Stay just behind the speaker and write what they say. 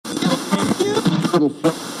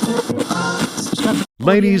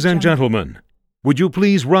Ladies and gentlemen, would you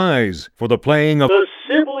please rise for the playing of the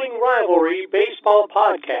Sibling Rivalry Baseball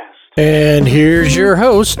Podcast. And here's your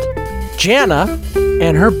host, Jana,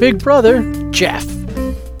 and her big brother, Jeff.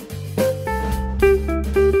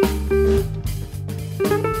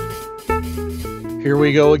 Here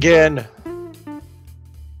we go again.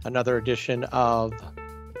 Another edition of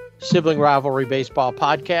Sibling Rivalry Baseball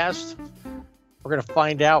Podcast. We're going to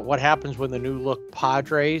find out what happens when the new look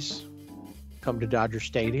Padres come to Dodger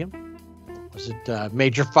Stadium. Was it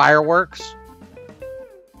major fireworks?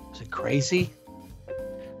 Was it crazy?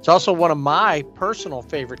 It's also one of my personal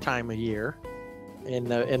favorite time of year in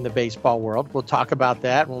the baseball world. We'll talk about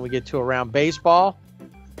that when we get to Around Baseball.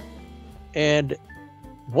 And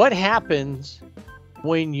what happens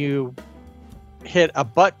when you hit a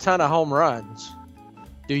butt ton of home runs?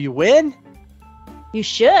 Do you win? You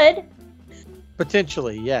should.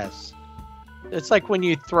 Potentially, yes. It's like when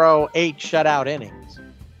you throw 8 shutout innings.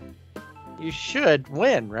 You should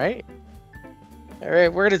win, right? All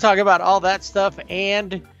right, we're going to talk about all that stuff,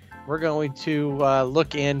 and we're going to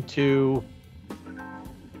look into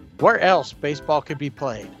where else baseball could be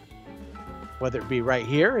played, whether it be right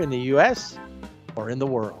here in the U.S. or in the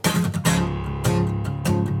world.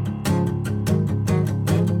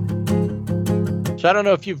 So I don't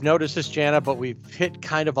know if you've noticed this, Jana, but we've hit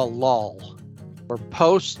kind of a lull. We're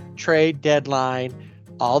post-trade deadline.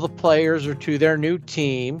 All the players are to their new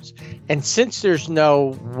teams. And since there's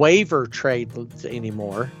no waiver trade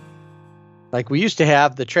anymore, like we used to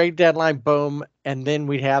have the trade deadline, boom, and then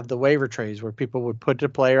we'd have the waiver trades where people would put the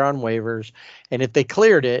player on waivers. And if they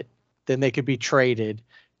cleared it, then they could be traded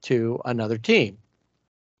to another team.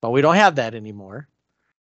 But we don't have that anymore.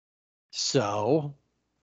 So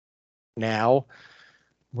now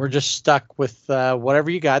we're just stuck with whatever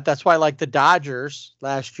you got. That's why, like the Dodgers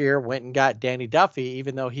last year went and got Danny Duffy,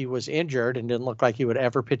 even though he was injured and didn't look like he would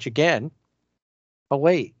ever pitch again. But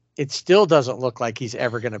wait, it still doesn't look like he's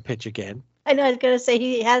ever going to pitch again. I know, I was going to say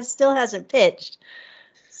he still hasn't pitched.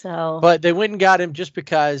 So, but they went and got him just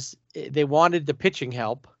because they wanted the pitching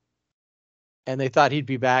help, and they thought he'd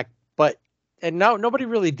be back. And nobody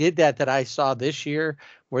really did that I saw this year,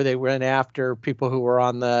 where they went after people who were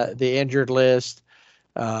on the injured list.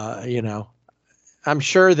 I'm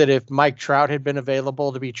sure that if Mike Trout had been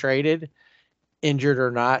available to be traded, injured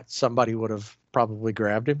or not, somebody would have probably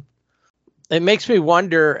grabbed him. It makes me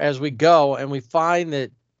wonder as we go, and we find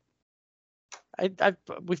that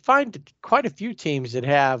we find quite a few teams that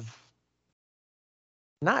have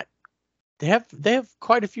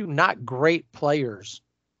quite a few not great players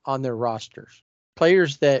on their rosters,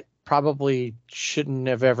 players that probably shouldn't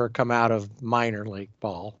have ever come out of minor league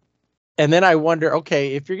ball. And then I wonder,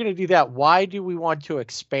 okay, if you're going to do that, why do we want to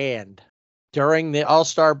expand? During the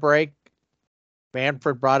All-Star break,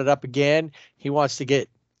 Manfred brought it up again. He wants to get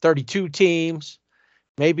 32 teams,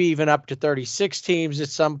 maybe even up to 36 teams at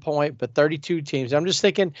some point, but 32 teams. I'm just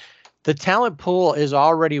thinking the talent pool is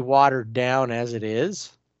already watered down as it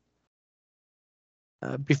is.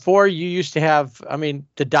 Before you used to have,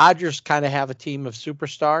 the Dodgers kind of have a team of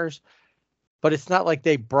superstars, but it's not like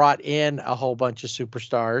they brought in a whole bunch of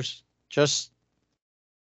superstars. Just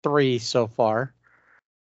 3 so far.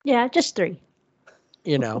 Yeah, just 3.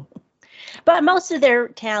 But most of their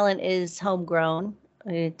talent is homegrown.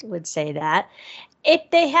 I would say that. If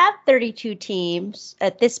they have 32 teams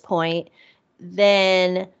at this point,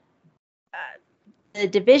 then the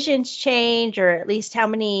divisions change, or at least how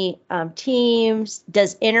many teams.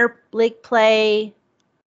 Does interleague play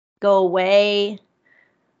go away?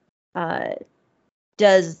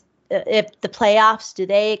 If the playoffs, do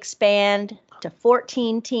they expand to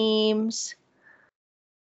 14 teams?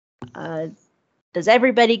 Does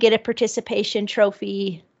everybody get a participation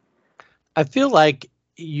trophy? I feel like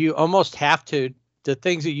you almost have to, the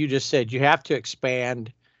things that you just said, you have to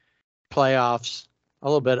expand playoffs a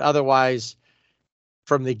little bit. Otherwise,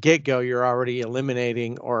 from the get-go, you're already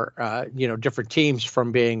eliminating or, different teams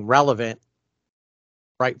from being relevant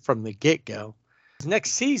right from the get-go.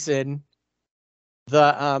 Next season,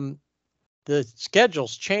 the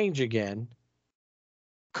schedules change again.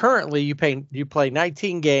 Currently, you play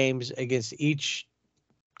 19 games against each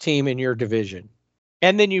team in your division,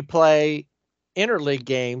 and then you play interleague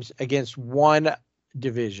games against one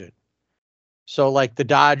division. So, like the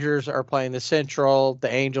Dodgers are playing the Central,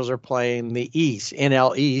 the Angels are playing the East,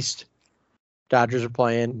 NL East. Dodgers are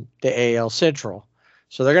playing the AL Central.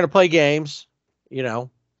 So they're going to play games,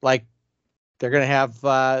 like they're going to have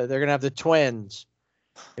the Twins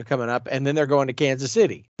coming up, and then they're going to Kansas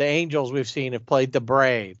City. The Angels we've seen have played the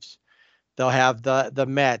Braves. They'll have the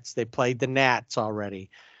Mets. They played the Nats already.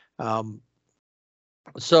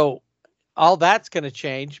 So all that's going to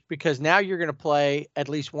change because now you're going to play at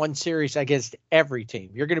least one series against every team.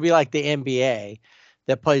 You're going to be like the NBA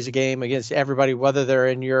that plays a game against everybody, whether they're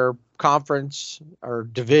in your conference or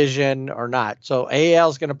division or not. So AL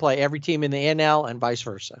is going to play every team in the NL and vice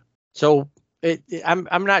versa. So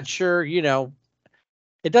I'm not sure,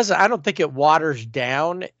 it doesn't, I don't think it waters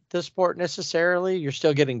down the sport necessarily. You're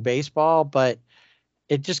still getting baseball, but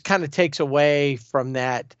it just kind of takes away from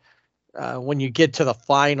that. When you get to the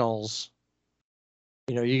finals,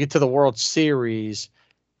 you get to the World Series,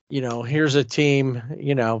 here's a team,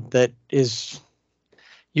 that is,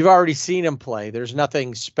 you've already seen them play. There's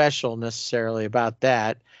nothing special necessarily about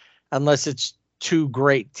that, unless it's two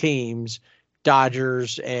great teams,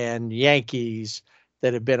 Dodgers and Yankees,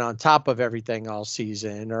 that have been on top of everything all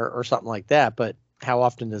season or something like that. But how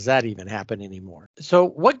often does that even happen anymore? So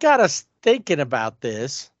what got us thinking about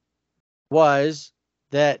this was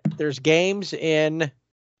that there's games going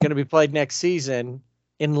to be played next season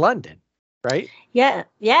in London, right? Yeah.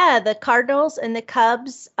 The Cardinals and the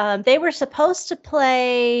Cubs, they were supposed to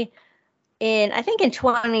play I think in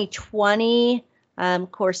 2020.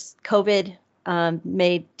 Of course, COVID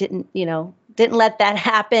didn't let that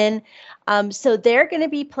happen. So they're going to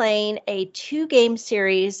be playing a 2-game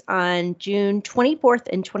series on June 24th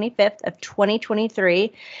and 25th of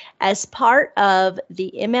 2023 as part of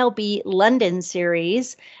the MLB London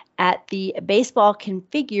series at the baseball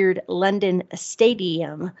configured London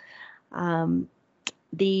Stadium. The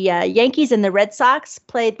Yankees and the Red Sox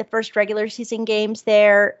played the first regular season games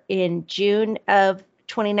there in June of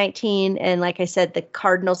 2019. And like I said, the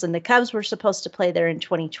Cardinals and the Cubs were supposed to play there in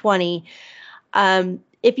 2020.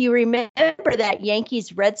 If you remember that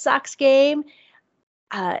Yankees Red Sox game,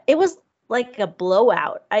 it was like a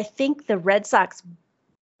blowout. I think the Red Sox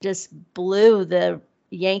just blew the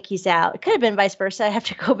Yankees out. It could have been vice versa. I have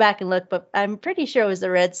to go back and look, but I'm pretty sure it was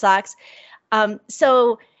the Red Sox.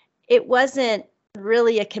 So it wasn't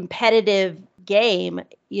really a competitive game,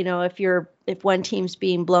 if one team's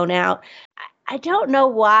being blown out. I don't know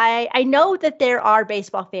why. I know that there are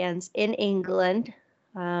baseball fans in England.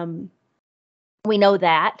 We know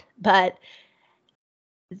that, but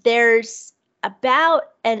there's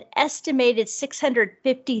about an estimated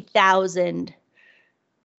 650,000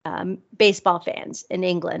 baseball fans in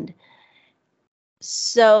England.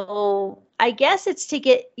 So I guess it's to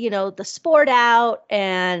get, the sport out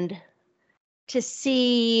and to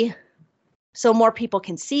see so more people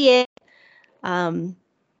can see it. And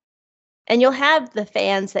you'll have the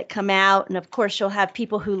fans that come out. And of course, you'll have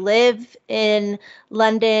people who live in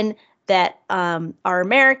London that are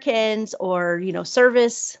Americans or,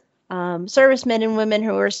 servicemen and women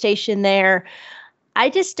who are stationed there. I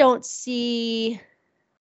just don't see,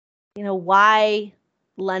 why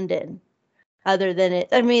London other than it.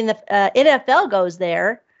 I mean, the NFL goes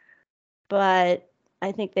there, but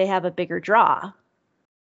I think they have a bigger draw.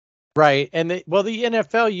 Right. And the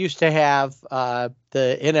NFL used to have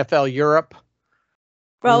the NFL Europe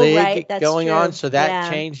league going true. on. So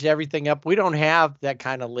that changed everything up. We don't have that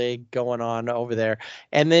kind of league going on over there.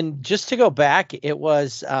 And then just to go back, it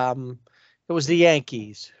was the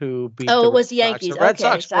Yankees who beat the Red Sox. It was the Yankees. The Red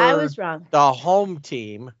Sox so I was wrong. The home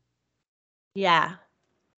team. Yeah.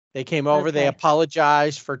 They came over. Okay. They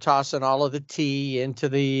apologized for tossing all of the tea into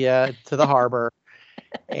the to the harbor.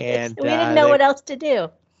 And we didn't know what else to do.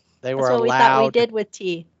 They were That's what allowed. We thought we did with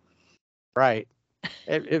tea. Right.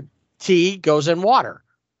 Tea goes in water.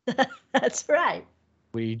 That's right.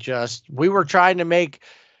 We were trying to make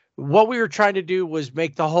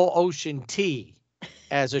the whole ocean tea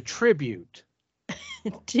as a tribute.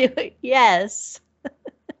 Yes.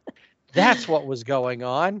 That's what was going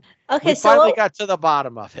on. Okay, we finally got to the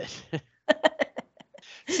bottom of it.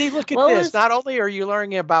 See, look at this. Not only are you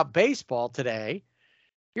learning about baseball today,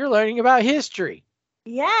 you're learning about history.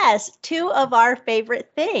 Yes, 2 of our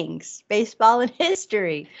favorite things, baseball and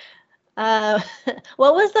history. What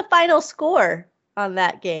was the final score on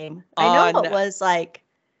that game? I know it was like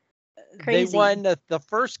crazy. They won the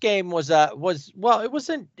first game it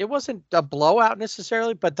wasn't a blowout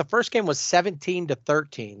necessarily, but the first game was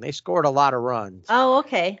 17-13. They scored a lot of runs. Oh,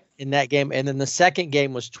 okay. In that game, and then the second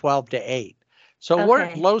game was 12-8. So it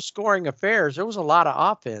weren't low scoring affairs. There was a lot of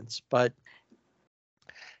offense, but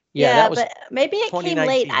that was but maybe it came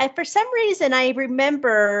late. For some reason, I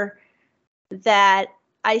remember that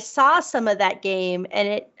I saw some of that game,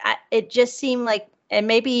 and it just seemed like, and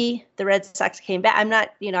maybe the Red Sox came back. I'm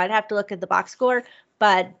not, I'd have to look at the box score,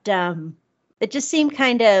 but it just seemed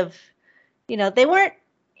kind of, they weren't,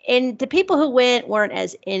 and the people who went weren't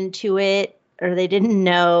as into it, or they didn't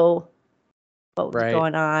know what was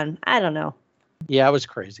going on. I don't know. Yeah, it was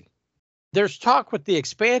crazy. There's talk with the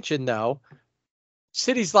expansion, though.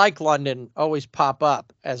 Cities like London always pop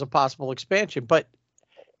up as a possible expansion, but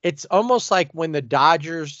it's almost like when the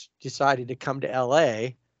Dodgers decided to come to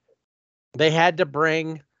LA, they had to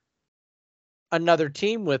bring another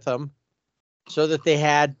team with them so that they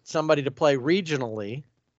had somebody to play regionally,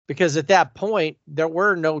 because at that point there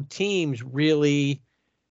were no teams really,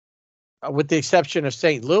 with the exception of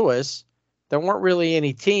St. Louis, there weren't really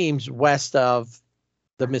any teams west of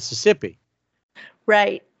the Mississippi.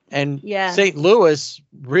 Right. And Yeah. St. Louis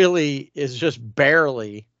really is just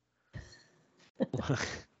barely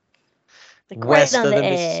Like west right on of the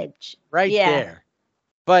Mississippi, edge. right Yeah. there.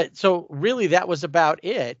 But so really that was about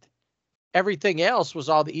it. Everything else was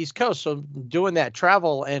all the East Coast. So doing that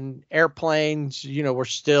travel and airplanes, were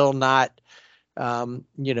still not, I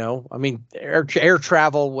mean, air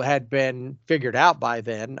travel had been figured out by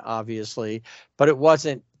then, obviously, but it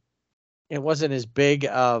wasn't as big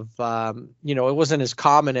of, it wasn't as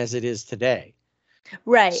common as it is today.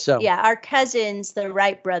 Right. So, yeah. Our cousins, the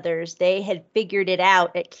Wright brothers, they had figured it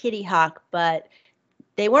out at Kitty Hawk, but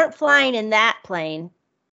they weren't flying in that plane,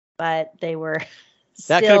 but they were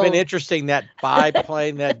that could have been still interesting, that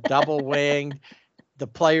biplane, that double wing. The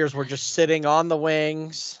players were just sitting on the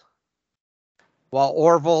wings while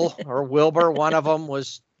Orville or Wilbur, one of them,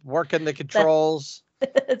 was working the controls.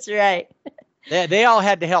 That's right. They all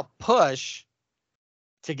had to help push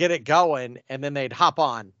to get it going, and then they'd hop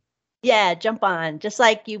on. Yeah, jump on. Just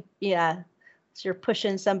like so you're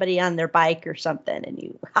pushing somebody on their bike or something and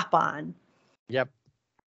you hop on. Yep.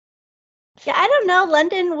 Yeah, I don't know.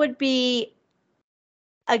 London would be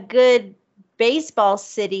a good baseball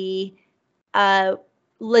city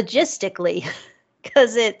logistically,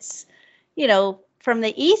 because it's, from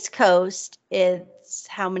the East Coast, it's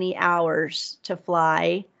how many hours to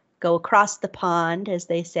fly, go across the pond, as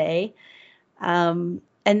they say. And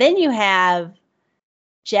then you have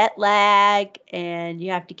jet lag and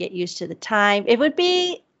you have to get used to the time. It would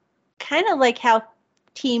be kind of like how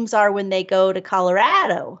teams are when they go to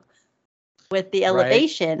Colorado with the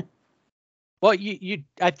elevation. Right. Well,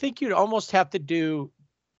 I think you'd almost have to do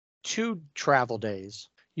 2 travel days.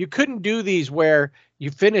 You couldn't do these where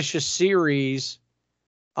you finish a series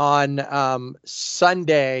on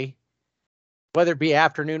Sunday, whether it be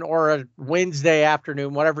afternoon or a Wednesday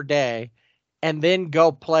afternoon, whatever day, and then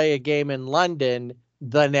go play a game in London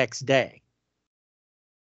the next day.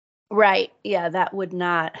 Right. Yeah, that would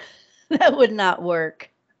not work.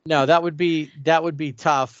 No, that would be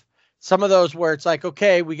tough. Some of those where it's like,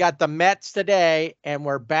 okay, we got the Mets today and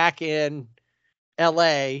we're back in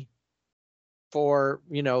LA for,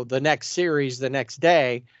 the next series the next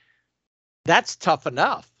day. That's tough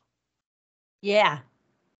enough. Yeah.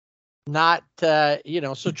 Not, so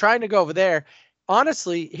trying to go over there.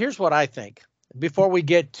 Honestly, here's what I think before we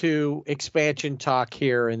get to expansion talk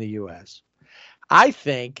here in the US. I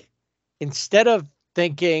think instead of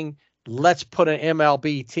thinking, let's put an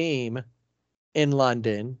MLB team in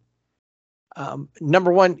London,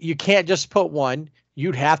 number one, you can't just put one.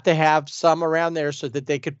 You'd have to have some around there so that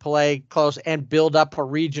they could play close and build up a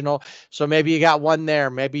regional. So maybe you got one there.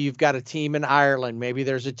 Maybe you've got a team in Ireland. Maybe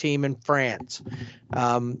there's a team in France.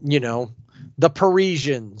 The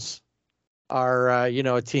Parisians are,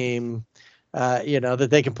 a team, that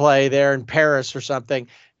they can play there in Paris or something.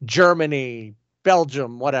 Germany,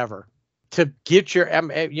 Belgium, whatever, to get your,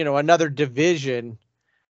 another division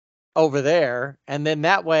over there. And then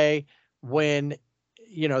that way, when,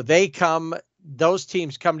 those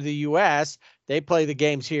teams come to the US, they play the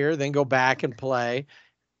games here, then go back and play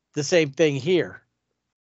the same thing here.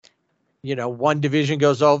 One division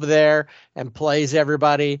goes over there and plays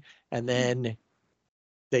everybody, and then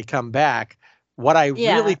they come back. What I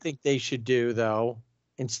really think they should do, though,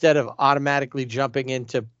 instead of automatically jumping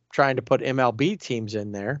into trying to put MLB teams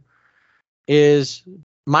in there, is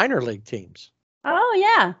minor league teams. Oh,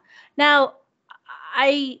 yeah. Now,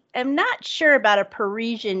 I am not sure about a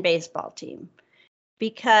Parisian baseball team,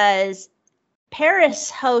 because Paris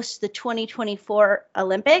hosts the 2024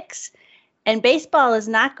 Olympics, and baseball is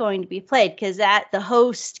not going to be played because the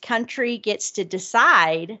host country gets to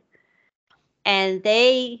decide, and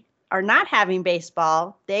they are not having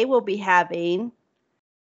baseball. They will be having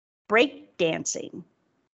break dancing.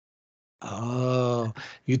 Oh,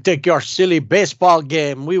 you take your silly baseball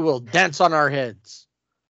game. We will dance on our heads.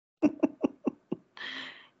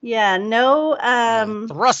 Yeah, no.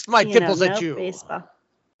 Thrust my nipples no at you. Baseball.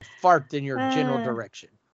 Fart in your general direction.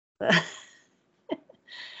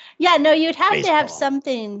 Yeah, no, you'd have Baseball. to have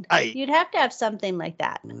something. You'd have to have something like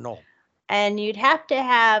that. No. And you'd have to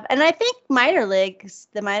have, and I think the minor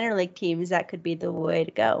league teams, that could be the way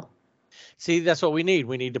to go. See, that's what we need.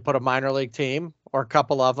 We need to put a minor league team or a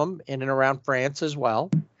couple of them in and around France as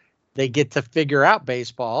well. They get to figure out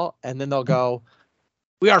baseball, and then they'll go,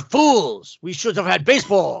 "We are fools. We should have had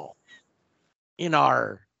baseball in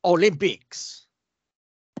our Olympics."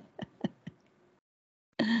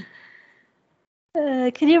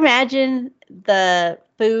 Can you imagine the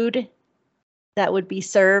food that would be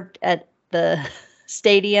served at the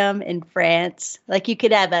stadium in France? Like you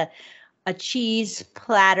could have a cheese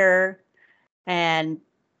platter and,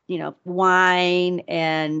 wine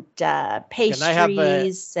and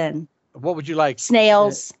pastries and What would you like?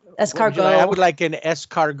 snails, What would you like? I would like an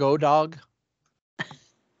escargot dog.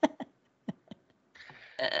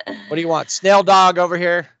 What do you want? Snail dog over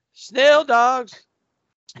here. Snail dogs.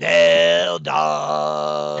 Snail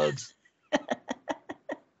dogs.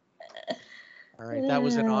 All right, that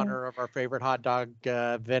was in honor of our favorite hot dog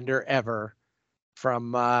vendor ever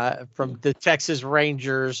from the Texas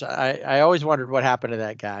Rangers. I always wondered what happened to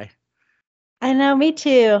that guy. I know, me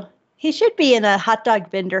too. He should be in a hot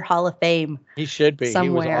dog vendor Hall of Fame. He should be.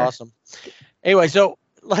 Somewhere. He was awesome. Anyway, so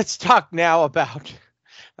let's talk now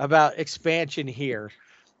about expansion here.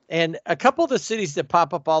 And a couple of the cities that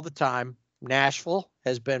pop up all the time, Nashville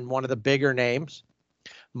has been one of the bigger names.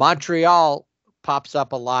 Montreal pops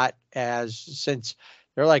up a lot since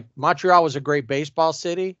they're like, Montreal was a great baseball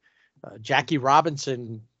city. Jackie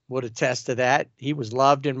Robinson would attest to that. He was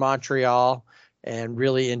loved in Montreal and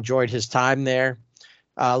really enjoyed his time there.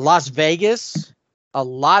 Las Vegas, a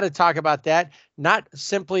lot of talk about that, not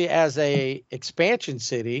simply as a expansion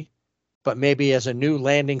city, but maybe as a new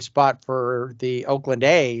landing spot for the Oakland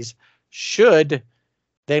A's, should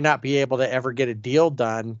they not be able to ever get a deal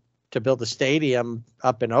done to build a stadium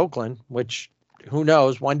up in Oakland, which who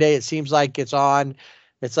knows? One day it seems like it's on.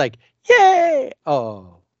 It's like, yay!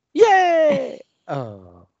 Oh, yay!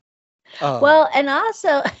 Oh. Well, and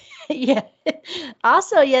also,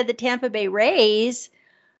 the Tampa Bay Rays,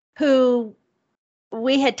 who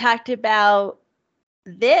we had talked about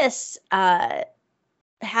this,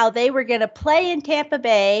 how they were going to play in Tampa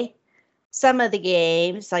Bay some of the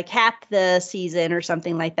games, like half the season or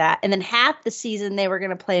something like that. And then half the season they were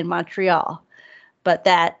going to play in Montreal. But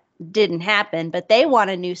that didn't happen. But they want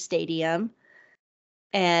a new stadium.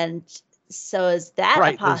 And so is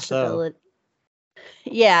that a possibility? So.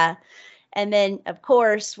 Yeah. And then, of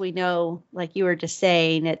course, we know, like you were just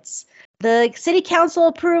saying, it's the city council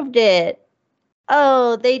approved it.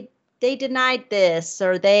 Oh, they denied this,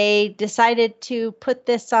 or they decided to put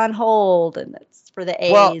this on hold, and it's for the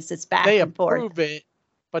A's. Well, it's back and forth. They approve it,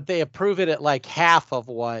 but they approve it at like half of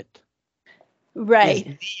what is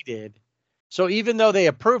needed. So even though they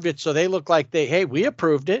approved it, so they look like we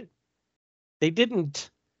approved it. They didn't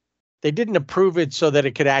approve it so that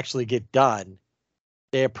it could actually get done.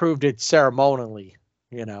 They approved it ceremonially,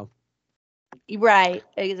 Right,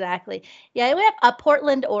 exactly. Yeah, we have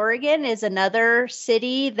Portland, Oregon is another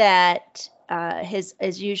city that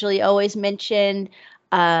is usually always mentioned.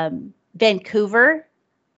 Vancouver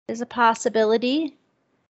is a possibility.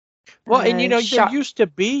 Well, and there used to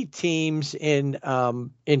be teams in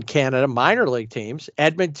Canada, minor league teams.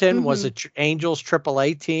 Edmonton was a Angels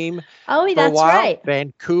AAA team. Oh, that's right.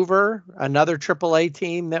 Vancouver, another AAA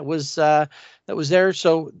team that was there.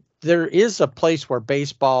 So there is a place where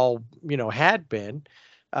baseball, had been.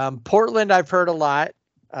 Portland, I've heard a lot.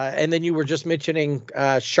 And then you were just mentioning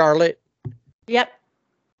Charlotte. Yep.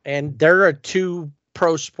 And they're a 2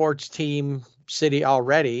 pro sports team city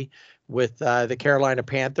already, with the Carolina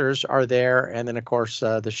Panthers are there. And then, of course,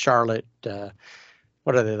 the Charlotte,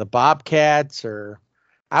 what are they, the Bobcats? Or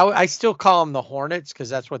I still call them the Hornets because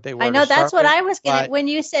that's what they were. I know, that's what I was going to, when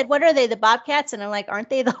you said, what are they, the Bobcats? And I'm like, aren't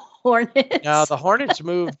they the Hornets? No, the Hornets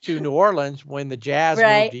moved to New Orleans when the Jazz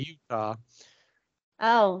moved to Utah.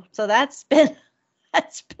 Oh, so that's been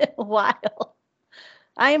a while.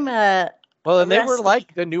 Well, and they were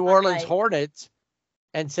like the New Orleans Hornets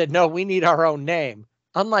and said, no, we need our own name.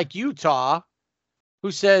 Unlike Utah,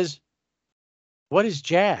 who says, what is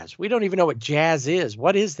jazz? We don't even know what jazz is.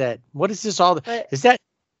 What is that? What is this all? Is that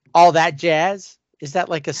all that jazz? Is that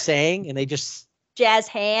like a saying? And they just jazz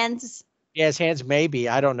hands? Jazz hands, maybe.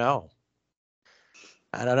 I don't know.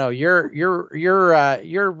 You're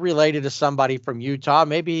related to somebody from Utah.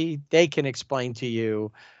 Maybe they can explain to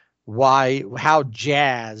you how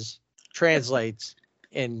jazz translates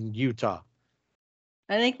in Utah.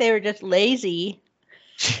 I think they were just lazy.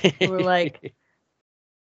 They were like,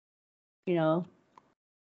 Oh,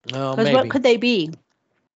 because what could they be?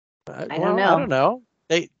 I don't know. I don't know.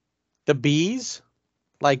 The Bees,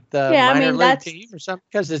 like the minor league team or something,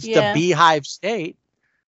 because it's the Beehive State.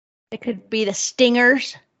 It could be the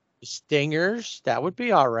Stingers. The Stingers, that would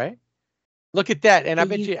be all right. Look at that. And I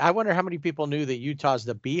bet You- I wonder how many people knew that Utah's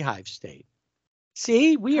the Beehive State.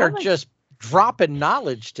 See, we How are much- just dropping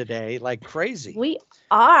knowledge today like crazy. We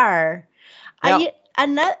are. Now,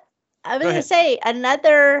 Another. I was go going to ahead. say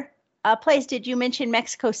another place. Did you mention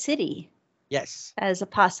Mexico City Yes. as a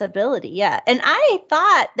possibility? Yeah, and I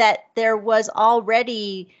thought that there was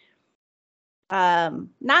already,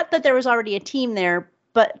 not that there was already a team there,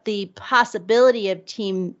 but the possibility of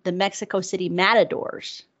the Mexico City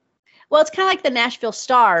Matadors. Well, it's kind of like the Nashville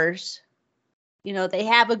Stars. They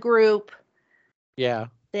have a group. Yeah.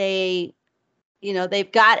 They've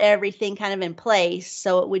got everything kind of in place.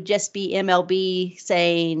 So it would just be MLB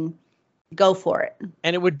saying, go for it.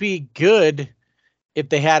 And it would be good if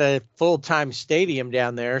they had a full-time stadium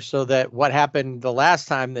down there, so that what happened the last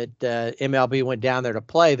time that MLB went down there to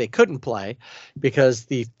play, they couldn't play because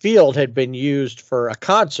the field had been used for a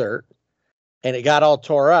concert and it got all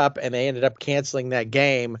tore up, and they ended up canceling that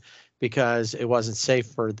game because it wasn't safe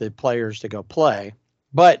for the players to go play.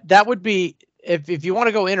 But that would be, if you want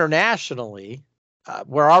to go internationally,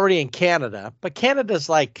 we're already in Canada, but Canada's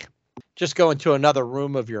like just go into another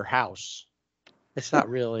room of your house. It's not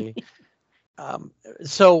really.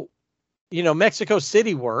 So, Mexico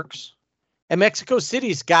City works, and Mexico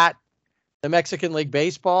City's got the Mexican League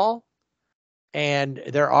Baseball, and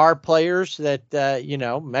there are players that,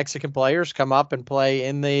 Mexican players come up and play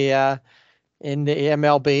in the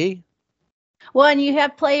MLB. Well, and you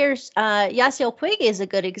have players, Yasiel Puig is a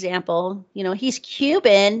good example. He's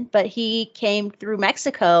Cuban, but he came through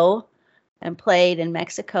Mexico and played in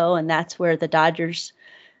Mexico, and that's where the Dodgers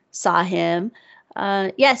saw him.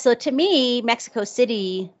 So to me, Mexico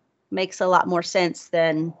City makes a lot more sense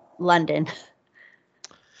than London.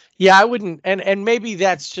 Yeah, I wouldn't, and maybe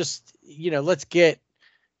that's just, let's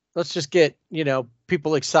just get,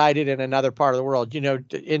 people excited in another part of the world.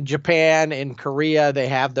 In Japan, in Korea, they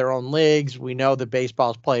have their own leagues. We know that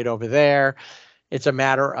baseball's played over there. It's a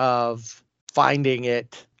matter of finding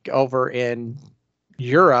it over in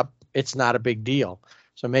Europe. It's not a big deal.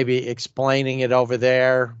 So maybe explaining it over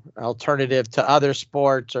there, alternative to other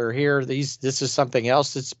sports, or here, this is something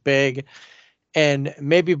else that's big. And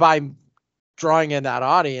maybe by drawing in that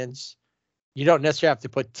audience, you don't necessarily have to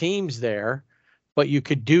put teams there, but you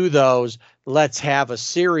could do those. Let's have a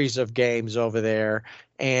series of games over there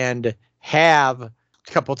and have a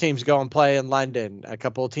couple of teams go and play in London, a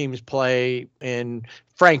couple of teams play in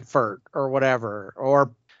Frankfurt or whatever,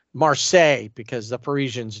 or Marseille, because the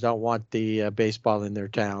Parisians don't want the baseball in their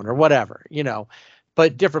town, or whatever,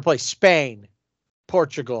 but different place, Spain,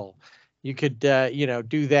 Portugal. You could,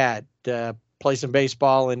 do that, play some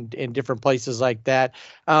baseball in different places like that.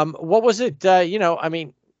 What was it?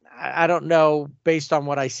 I don't know, based on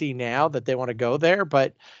what I see now, that they want to go there,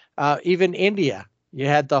 but even India, you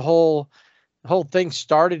had the whole thing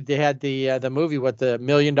started. They had the movie with the $1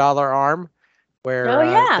 Million Arm,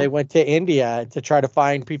 where they went to India to try to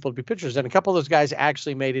find people to be pitchers, and a couple of those guys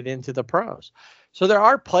actually made it into the pros. So there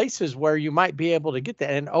are places where you might be able to get that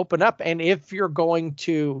and open up. And if you're going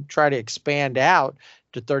to try to expand out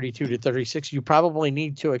to 32 to 36, you probably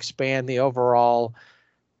need to expand the overall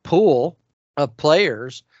pool of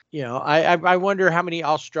players. I wonder how many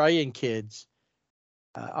Australian kids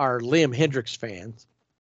are Liam Hendricks fans.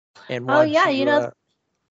 And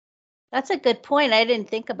that's a good point. I didn't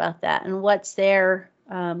think about that. And what's their,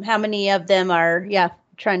 how many of them are,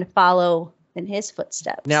 trying to follow in his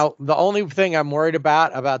footsteps? Now, the only thing I'm worried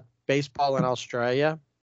about baseball in Australia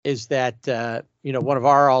is that, one of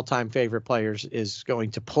our all-time favorite players is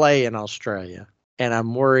going to play in Australia. And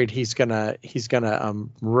I'm worried he's gonna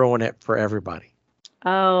ruin it for everybody.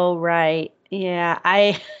 Oh, right. Yeah,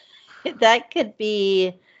 that could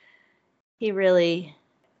be,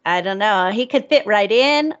 I don't know. He could fit right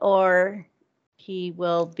in, or he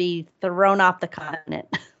will be thrown off the continent.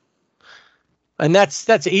 And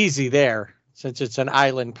that's easy there, since it's an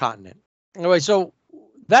island continent. Anyway, so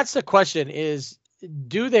that's the question is,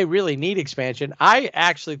 do they really need expansion? I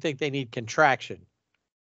actually think they need contraction.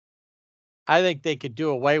 I think they could do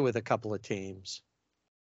away with a couple of teams,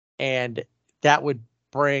 and that would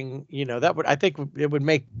bring, I think it would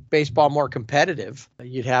make baseball more competitive.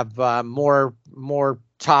 You'd have more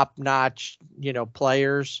top-notch,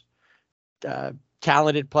 players,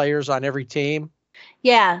 talented players on every team.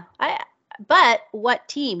 Yeah, but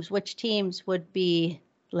which teams would be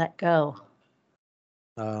let go?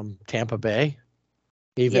 Tampa Bay,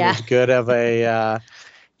 even as good of a,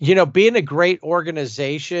 being a great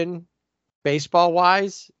organization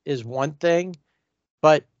baseball-wise is one thing,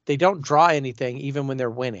 but they don't draw anything even when they're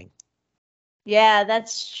winning. Yeah,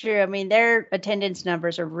 that's true. I mean, their attendance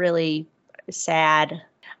numbers are really sad.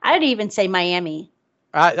 I'd even say Miami.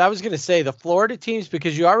 I was going to say the Florida teams,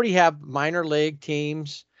 because you already have minor league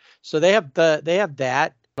teams. So they have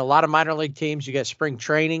that. A lot of minor league teams, you got spring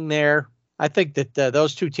training there. I think that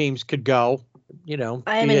those two teams could go,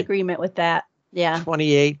 I am in agreement with that. Yeah.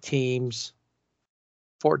 28 teams,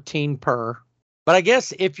 14 per. But I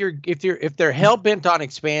guess if they're hell bent on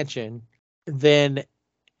expansion, then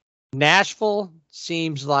Nashville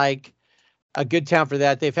seems like a good town for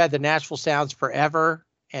that. They've had the Nashville Sounds forever,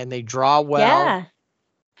 and they draw well. Yeah.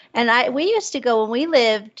 And we used to go when we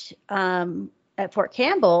lived at Fort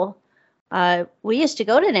Campbell. We used to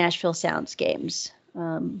go to Nashville Sounds games.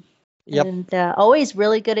 Yep. And always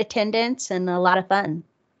really good attendance and a lot of fun.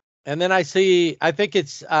 And then I think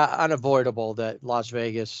it's unavoidable that Las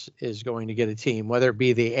Vegas is going to get a team, whether it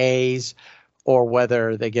be the A's or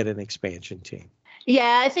whether they get an expansion team.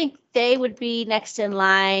 Yeah, I think they would be next in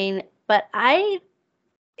line. But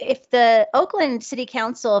if the Oakland City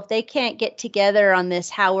Council, if they can't get together on this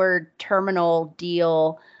Howard Terminal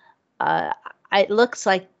deal, it looks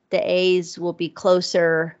like the A's will be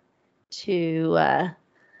closer to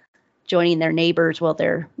joining their neighbors. Well,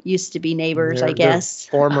 they're used to be neighbors, I guess.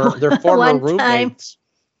 They're former roommates.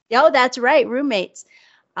 Oh, that's right, roommates.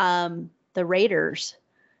 The Raiders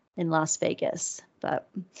in Las Vegas. But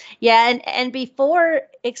yeah, and before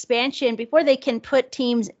expansion, before they can put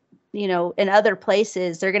teams, in other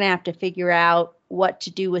places, they're going to have to figure out what to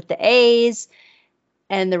do with the A's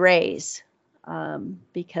and the Rays,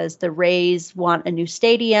 because the Rays want a new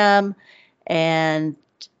stadium, and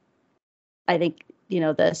I think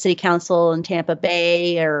the city council in Tampa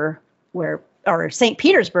Bay or St.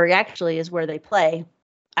 Petersburg actually is where they play.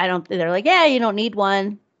 They're like, yeah, you don't need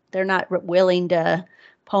one. They're not willing to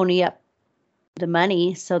pony up the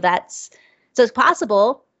money. So it's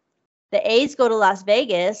possible the A's go to Las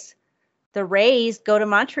Vegas, the Rays go to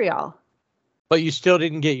Montreal. But you still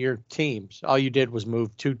didn't get your teams. All you did was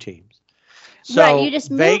move two teams. So right, you just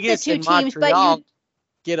Vegas moved the two and teams, Montreal but you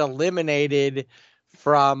get eliminated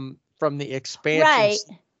from the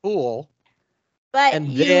expansion pool. But and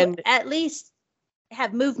you then at least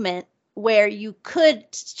have movement where you could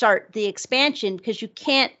start the expansion, because you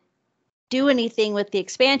can't do anything with the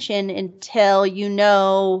expansion until you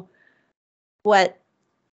know what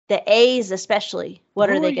the A's, especially, what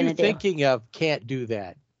are they going to do? Thinking of can't do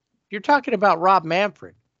that. You're talking about Rob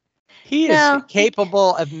Manfred. He is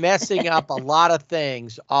capable of messing up a lot of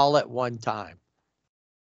things all at one time.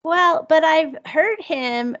 Well, but I've heard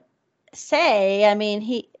him say,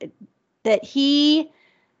 he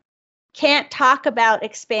can't talk about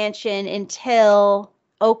expansion until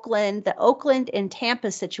the Oakland and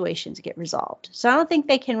Tampa situations get resolved. So I don't think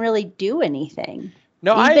they can really do anything.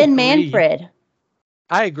 No, even Manfred.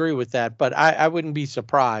 I agree with that, but I wouldn't be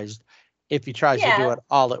surprised if he tries to do it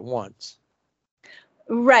all at once.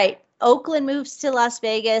 Right. Oakland moves to Las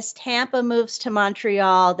Vegas. Tampa moves to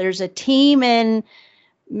Montreal. There's a team in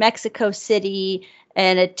Mexico City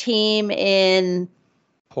and a team in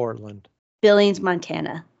Portland. Billings,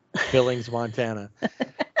 Montana.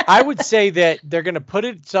 I would say that they're going to put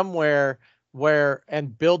it somewhere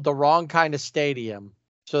and build the wrong kind of stadium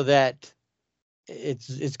so that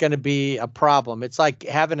it's going to be a problem. It's like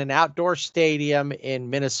having an outdoor stadium in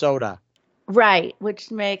Minnesota. Right, which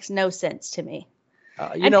makes no sense to me.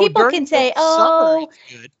 And people can say,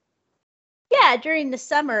 yeah, during the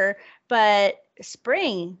summer, but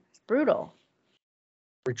spring, it's brutal.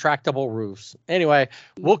 Retractable roofs. Anyway,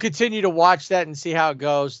 we'll continue to watch that and see how it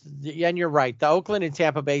goes. And you're right. The Oakland and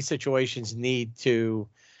Tampa Bay situations need to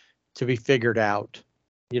be figured out,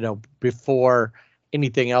 before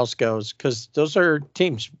anything else goes, because those are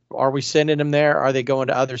teams. Are we sending them there? Are they going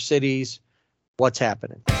to other cities? What's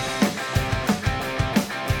happening?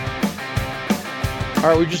 All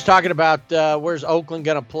right, we're just talking about where's Oakland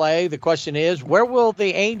going to play. The question is, where will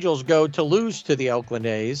the Angels go to lose to the Oakland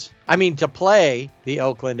A's? To play the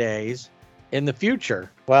Oakland A's in the future.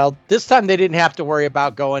 Well, this time they didn't have to worry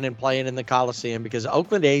about going and playing in the Coliseum, because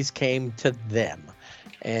Oakland A's came to them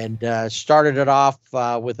and started it off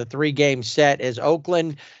with a 3-game set, as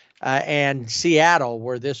Oakland and Seattle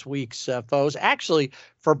were this week's foes. Actually,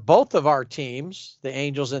 for both of our teams, the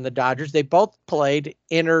Angels and the Dodgers, they both played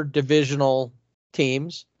interdivisional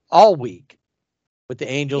teams all week, with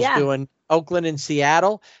the Angels doing Oakland and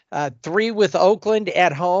Seattle, 3 with Oakland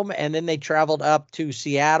at home, and then they traveled up to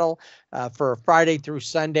Seattle for a Friday through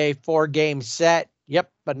Sunday 4-game set.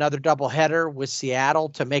 Yep, another doubleheader with Seattle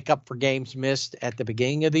to make up for games missed at the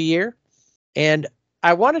beginning of the year. And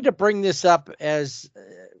I wanted to bring this up as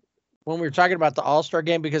when we were talking about the All-Star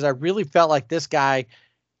game, because I really felt like this guy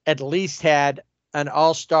at least had an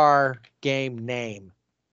All-Star game name.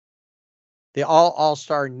 The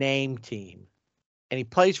All-Star name team. and he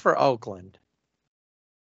plays for Oakland.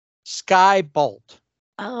 Sky Bolt.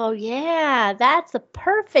 Oh, yeah. That's a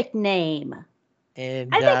perfect name.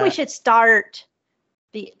 And I think we should start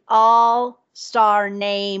the all-star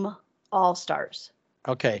name all-stars.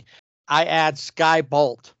 Okay. I add Sky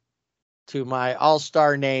Bolt to my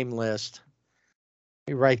all-star name list.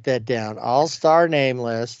 Let me write that down. All-star name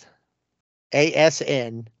list.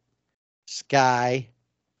 ASN. Sky.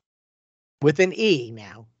 With an E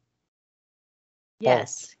now.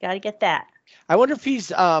 Yes. Got to get that. I wonder if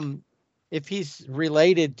he's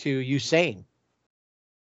related to Usain.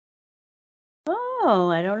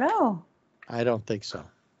 Oh, I don't know. I don't think so.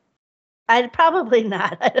 I'd probably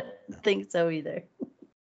not. I don't think so either.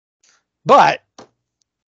 But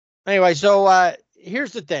anyway, so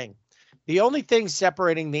here's the thing. The only thing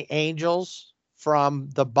separating the Angels from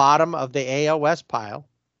the bottom of the AL West pile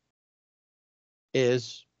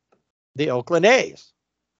is the Oakland A's.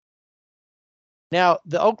 Now,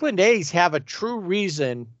 the Oakland A's have a true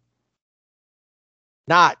reason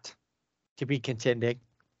not to be contending.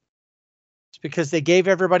 It's because they gave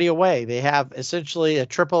everybody away. They have essentially a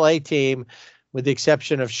AAA team with the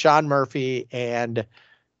exception of Sean Murphy and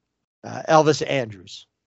Elvis Andrus.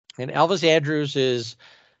 And Elvis Andrus is,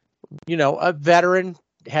 a veteran,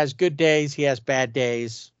 has good days. He has bad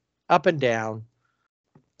days, up and down.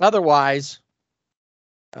 Otherwise,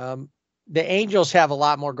 the Angels have a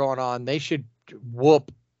lot more going on. They should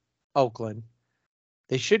whoop Oakland.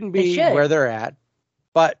 They shouldn't be where they're at,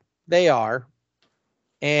 but they are.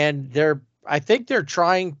 And I think they're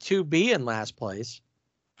trying to be in last place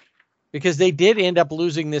because they did end up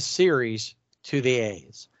losing this series to the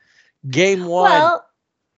A's. Game 1. Well,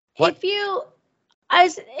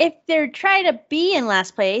 if they're trying to be in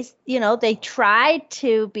last place, they tried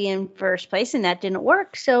to be in first place and that didn't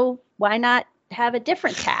work. So why not have a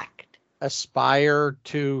different tact? Aspire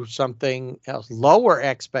to something else, lower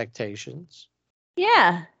expectations.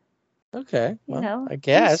 Yeah. Okay. Well, I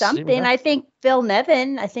guess something. I think Phil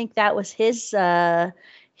Nevin, I think that was his,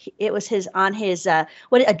 it was on his, a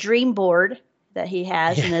dream board that he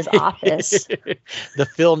has in his office. The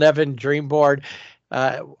Phil Nevin dream board.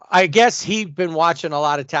 I guess he'd been watching a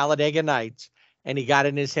lot of Talladega Nights and he got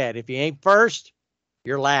in his head, if you ain't first,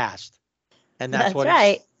 you're last. And that's what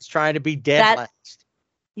right. He's trying to be dead last.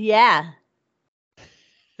 Yeah.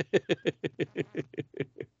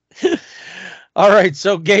 All right.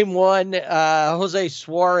 So game 1, Jose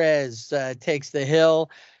Suarez takes the hill,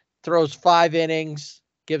 throws 5 innings,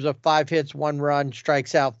 gives up 5 hits, 1 run,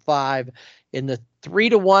 strikes out 5 in the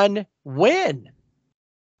 3-1 win.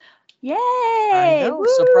 Yay! I know. Woo!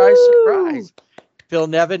 Surprise, surprise. Phil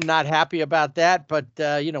Nevin not happy about that, but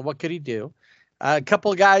what could he do? A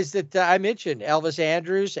couple of guys that I mentioned, Elvis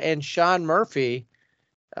Andrus and Sean Murphy,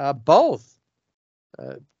 both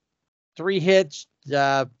 3 hits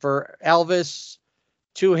for Elvis,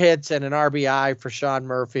 2 hits and an RBI for Sean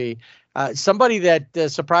Murphy. Somebody that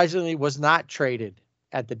surprisingly was not traded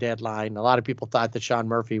at the deadline. A lot of people thought that Sean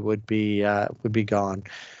Murphy would be gone.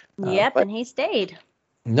 Yep, and he stayed.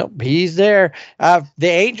 Nope, he's there. The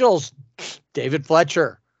Angels, David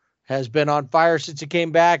Fletcher has been on fire since he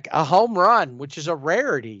came back. A home run, which is a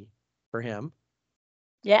rarity for him.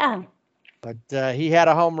 Yeah. But he had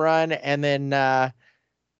a home run, and then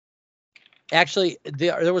actually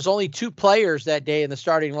there was only 2 players that day in the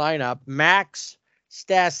starting lineup. Max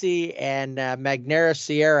Stassi and Magneuris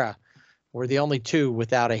Sierra were the only 2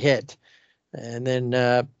 without a hit. And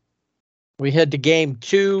then we head to game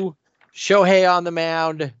 2. Shohei on the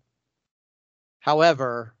mound.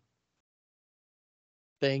 However,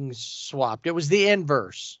 things swapped. It was the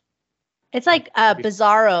inverse. It's like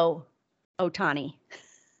Bizarro Ohtani.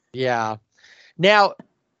 Yeah. Now,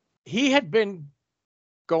 he had been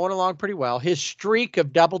going along pretty well. His streak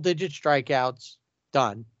of double-digit strikeouts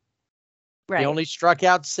done. Right. He only struck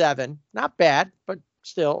out 7. Not bad, but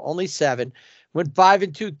still only 7. Went 5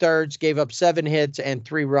 2/3, gave up 7 hits and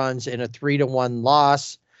 3 runs in a 3-1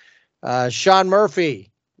 loss. Sean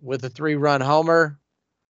Murphy with a 3-run homer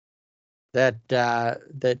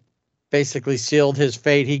that basically sealed his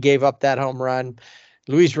fate. He gave up that home run.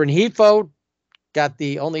 Luis Rengifo got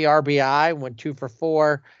the only RBI, went 2 for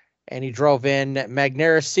 4, and he drove in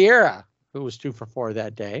Magneuris Sierra, who was 2 for 4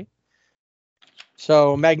 that day.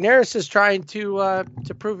 So Magneuris is trying to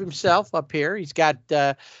prove himself up here. He's got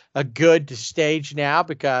a good stage now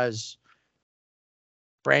because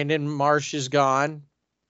Brandon Marsh is gone.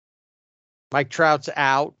 Mike Trout's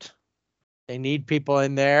out. They need people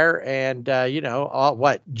in there. And,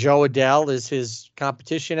 Joe Adele is his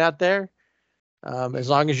competition out there. As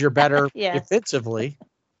long as you're better defensively.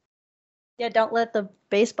 Yeah, don't let the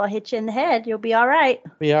baseball hit you in the head. You'll be all right.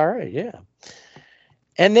 Be all right, yeah.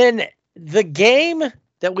 And then the game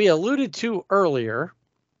that we alluded to earlier,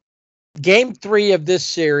 game 3 of this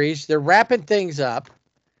series, they're wrapping things up.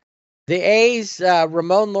 The A's,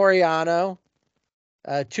 Ramon Laureano,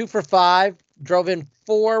 2 for 5, drove in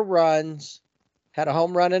 4 runs, had a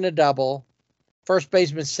home run and a double. First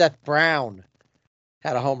baseman Seth Brown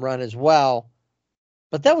had a home run as well.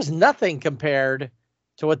 But that was nothing compared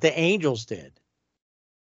to what the Angels did.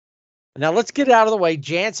 Now let's get it out of the way.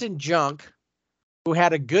 Jansen Junk, who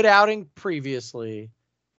had a good outing previously,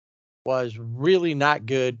 was really not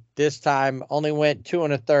good this time. Only went 2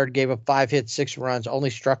 1/3, gave up 5 hits, 6 runs, only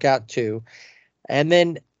struck out 2. And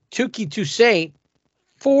then Touki Toussaint,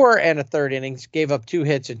 4 1/3 innings, gave up 2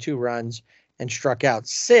 hits and 2 runs, and struck out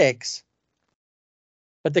 6.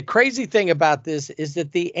 But the crazy thing about this is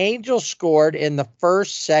that the Angels scored in the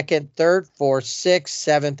 1st, 2nd, 3rd, 4th, 6th,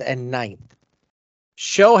 7th, and 9th.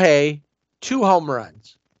 Shohei, 2 home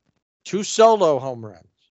runs, 2 solo home runs.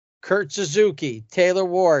 Kurt Suzuki, Taylor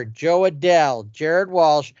Ward, Joe Adell, Jared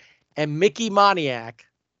Walsh, and Mickey Moniak,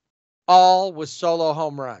 all with solo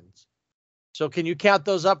home runs. So can you count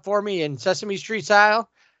those up for me in Sesame Street style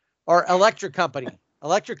or Electric Company?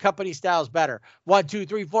 Electric Company style is better. 1, 2,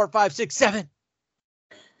 3, 4, 5, 6, 7.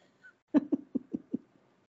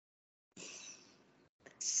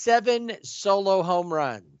 7 solo home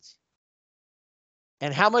runs.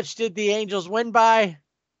 And how much did the Angels win by?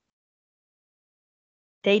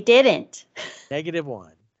 They didn't.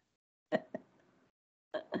 -1.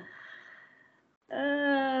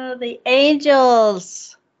 The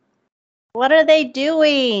Angels. What are they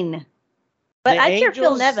doing? But I'm sure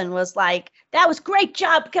Phil Nevin was like, that was great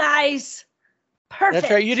job, guys. Perfect.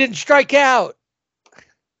 That's right. You didn't strike out.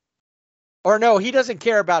 Or no, he doesn't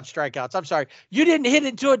care about strikeouts. I'm sorry. You didn't hit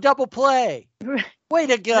into a double play. Way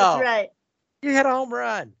to go. That's right. You hit a home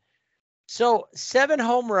run. So 7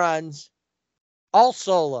 home runs, all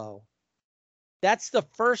solo. That's the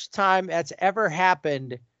first time that's ever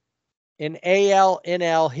happened in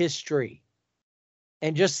AL/NL history.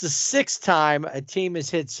 And just the 6th time a team has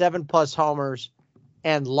hit 7+ homers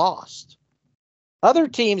and lost. Other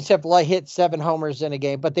teams have hit 7 homers in a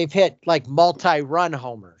game, but they've hit like multi-run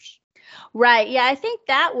homers. Right. Yeah, I think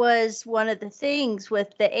that was one of the things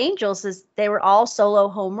with the Angels is they were all solo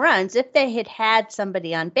home runs. If they had had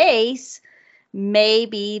somebody on base,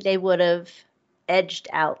 maybe they would have edged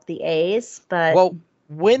out the A's. But well,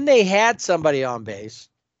 when they had somebody on base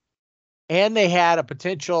and they had a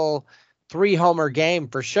potential 3-homer game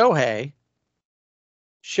for Shohei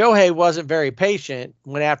wasn't very patient,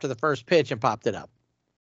 went after the first pitch and popped it up.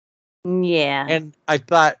 Yeah. And I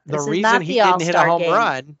thought the reason he didn't hit a home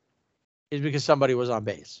run is because somebody was on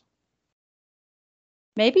base.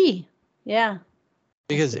 Maybe. Yeah.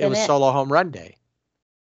 Because it was solo home run day.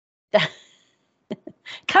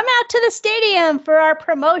 Come out to the stadium for our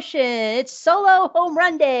promotion. It's solo home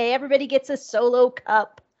run day. Everybody gets a solo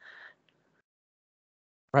cup.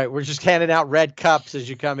 Right. We're just handing out red cups as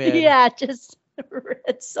you come in. Yeah, just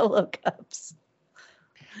red solo cups.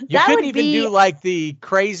 You couldn't even do like the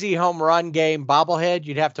crazy home run game bobblehead.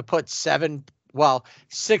 You'd have to put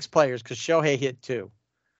 6 players because Shohei hit 2.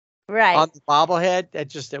 Right. On the bobblehead,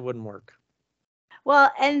 it wouldn't work.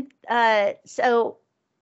 Well, and so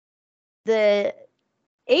the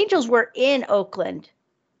Angels were in Oakland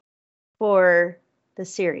for the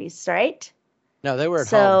series, right? No, they were at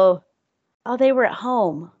home. Oh, they were at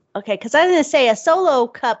home. Okay, because I was going to say a solo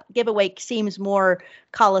cup giveaway seems more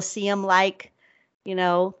Coliseum-like. You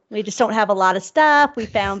know, we just don't have a lot of stuff. We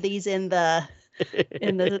found these in the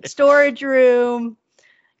storage room.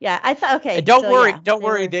 Yeah, I thought, okay. And don't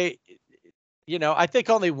worry. They, I think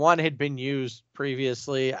only one had been used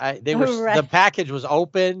previously. The package was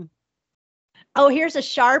open. Oh, here's a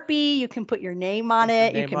Sharpie. You can put your name on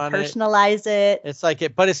it. You can personalize it. It's like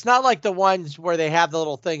it, but it's not like the ones where they have the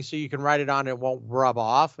little thing so you can write it on and it won't rub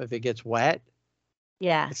off if it gets wet.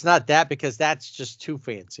 Yeah. It's not that because that's just too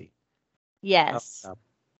fancy. Yes.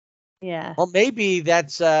 Yeah. Well, maybe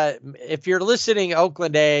that's if you're listening,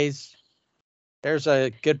 Oakland A's, there's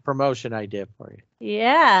a good promotion idea for you.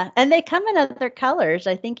 Yeah. And they come in other colors.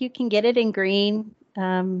 I think you can get it in green,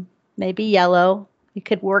 maybe yellow. You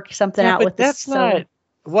could work something out with this. Not.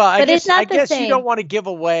 Well, I guess you don't want to give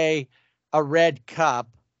away a red cup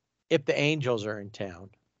if the Angels are in town.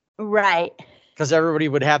 Right. Because everybody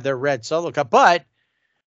would have their red solo cup. But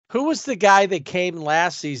who was the guy that came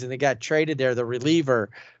last season that got traded there, the reliever,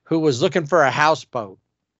 who was looking for a houseboat?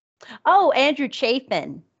 Oh, Andrew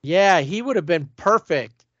Chafin. Yeah, he would have been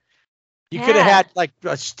perfect. You could have had like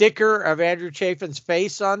a sticker of Andrew Chafin's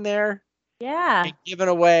face on there. Yeah. And given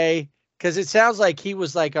away. Because it sounds like he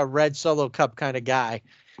was like a red solo cup kind of guy.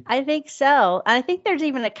 I think so. I think there's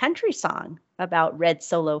even a country song about red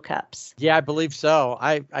Solo cups. Yeah, I believe so.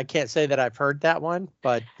 I can't say that I've heard that one,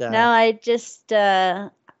 but No, I just, yeah,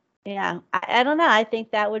 I don't know. I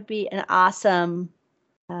think that would be an awesome,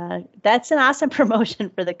 that's an awesome promotion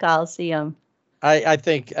for the Coliseum. I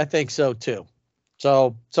think so too.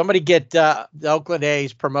 So somebody get the Oakland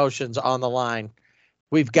A's promotions on the line.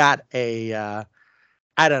 We've got a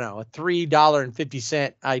I don't know, a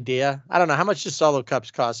 $3.50 idea. I don't know how much do Solo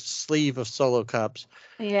cups cost. A sleeve of Solo cups.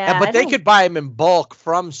 Yeah, but they could buy them in bulk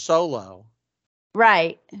from Solo.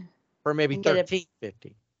 Right. For maybe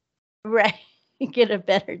 $13.50. Right. Get a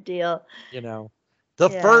better deal. You know, the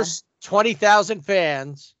first 20,000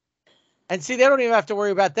 fans. And see, they don't even have to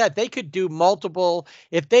worry about that. They could do multiple.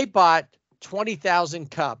 If they bought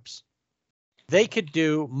 20,000 cups, they could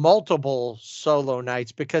do multiple Solo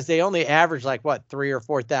nights because they only average like what, 3,000 or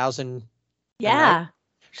 4,000. Yeah.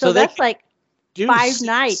 So that's like 5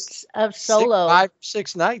 nights of Solo. 5 or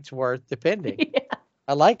 6 nights worth, depending. Yeah.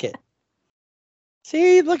 I like it.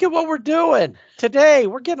 See, look at what we're doing today.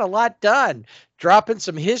 We're getting a lot done. Dropping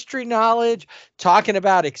some history knowledge, talking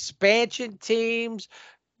about expansion teams,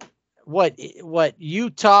 what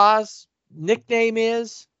Utah's nickname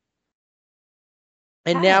is.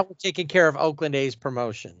 And now we're taking care of Oakland A's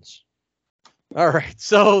promotions. All right.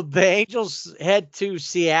 So the Angels head to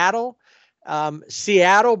Seattle.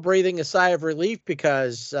 Seattle breathing a sigh of relief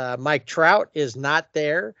because Mike Trout is not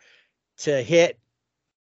there to hit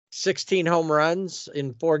 16 home runs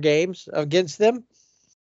in 4 games against them.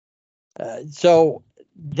 So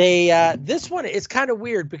they this one is kind of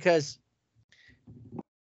weird because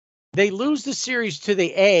they lose the series to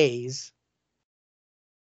the A's,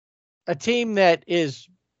 a team that is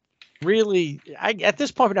really, at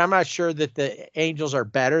this point, I'm not sure that the Angels are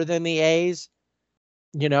better than the A's.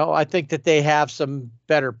 You know, I think that they have some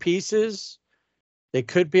better pieces. They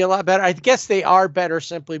could be a lot better. I guess they are better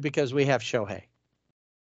simply because we have Shohei.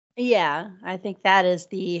 Yeah, I think that is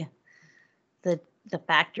the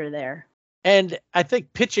factor there. And I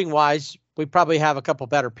think pitching wise, we probably have a couple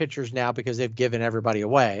better pitchers now because they've given everybody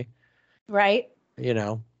away. Right. You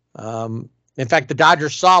know, in fact, the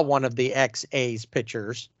Dodgers saw one of the ex-A's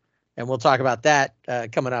pitchers, and we'll talk about that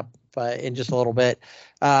coming up in just a little bit.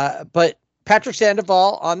 But Patrick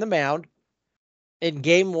Sandoval on the mound in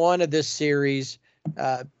game 1 of this series,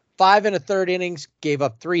 5 1/3 innings, gave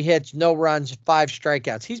up 3 hits, no runs, 5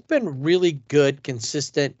 strikeouts. He's been really good,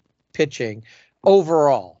 consistent pitching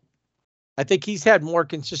overall. I think he's had more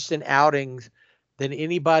consistent outings than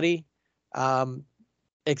anybody,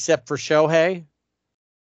 except for Shohei.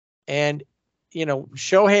 And, you know,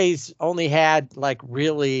 Shohei's only had like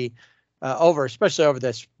really especially over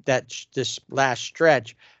this last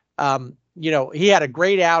stretch. You know, he had a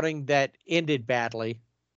great outing that ended badly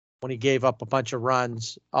when he gave up a bunch of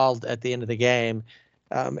runs all at the end of the game.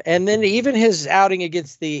 And then even his outing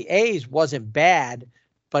against the A's wasn't bad,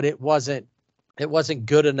 but it wasn't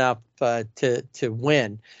good enough to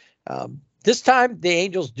win. This time the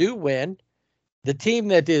Angels do win. The team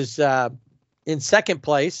that is in second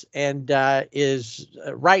place and is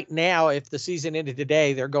right now, if the season ended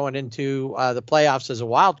today, they're going into the playoffs as a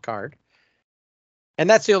wild card. And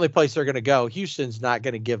that's the only place they're going to go. Houston's not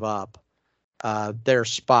going to give up their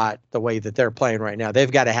spot the way that they're playing right now.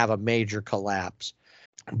 They've got to have a major collapse.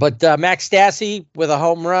 But Max Stassi with a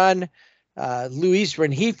home run, Luis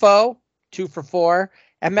Rengifo, 2 for 4,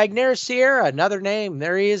 and Magneuris Sierra, another name.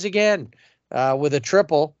 There he is again with a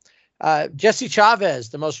triple. Jesse Chavez,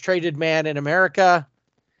 the most traded man in America,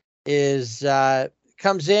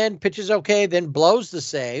 comes in, pitches okay, then blows the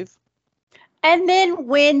save. And then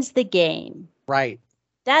wins the game. Right.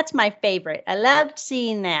 That's my favorite. I loved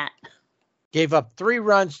seeing that. Gave up 3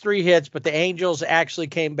 runs, 3 hits, but the Angels actually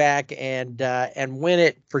came back and win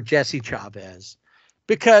it for Jesse Chavez.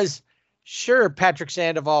 Because, sure, Patrick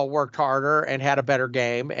Sandoval worked harder and had a better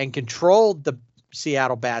game and controlled the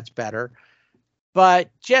Seattle bats better.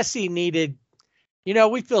 But Jesse needed, you know,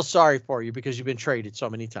 we feel sorry for you because you've been traded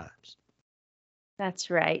so many times.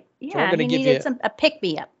 That's right. So Yeah, he needed a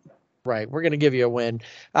pick-me-up. Right. We're going to give you a win.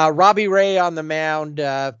 Robbie Ray on the mound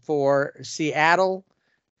for Seattle.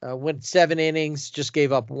 Went 7 innings, just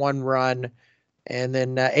gave up 1 run. And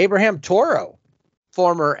then Abraham Toro,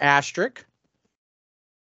 former Asterisk,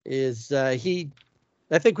 I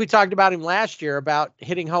think we talked about him last year about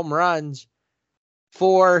hitting home runs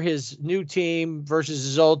for his new team versus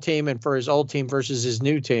his old team and for his old team versus his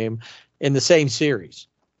new team in the same series.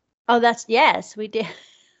 Oh, yes, we did.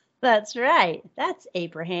 That's right. That's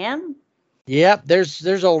Abraham. Yep.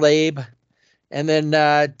 There's old Abe. And then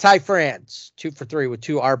Ty France, 2 for 3 with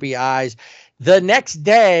 2 RBIs. The next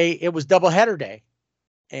day, it was doubleheader day.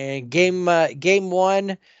 And game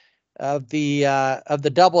one of the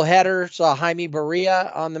doubleheader saw Jaime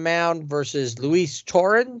Barria on the mound versus Luis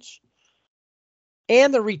Torrens,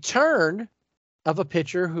 and the return of a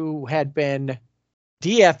pitcher who had been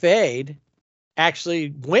DFA'd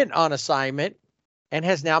actually went on assignment and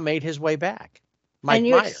has now made his way back. Mike and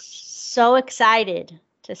you're Myers. so excited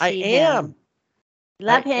to see him.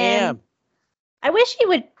 Love him. I wish he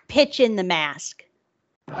would pitch in the mask.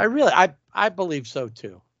 I believe so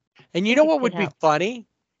too. And you know what would be funny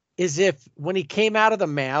is if when he came out of the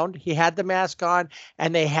mound, he had the mask on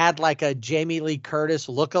and they had like a Jamie Lee Curtis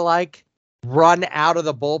lookalike run out of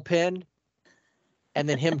the bullpen and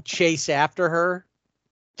then him chase after her.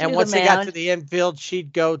 And once they got to the infield,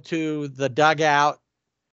 she'd go to the dugout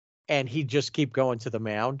and he'd just keep going to the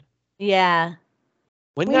mound. Yeah.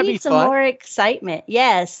 Wouldn't that be fun? We need some more excitement.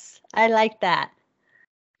 Yes. I like that.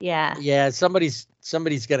 Yeah. Yeah. Somebody's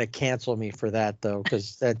going to cancel me for that though,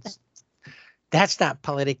 because that's not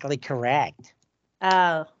politically correct.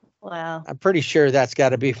 Oh, well. I'm pretty sure that's got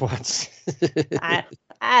to be what's. I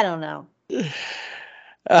don't know.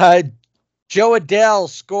 Joe Adell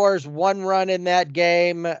scores 1 run in that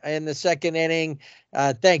game in the second inning,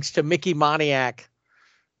 thanks to Mickey Moniak,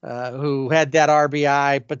 who had that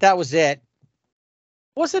RBI. But that was it.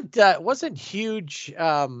 Wasn't huge.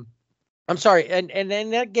 I'm sorry, and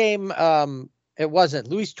in that game, it wasn't.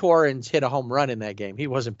 Luis Torrens hit a home run in that game. He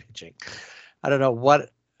wasn't pitching. I don't know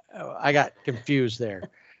what. I got confused there.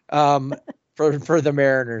 For the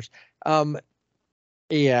Mariners.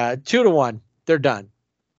 Yeah, 2-1. They're done.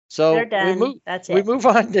 So they're done. We move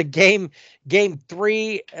on to game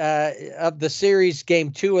 3 of the series,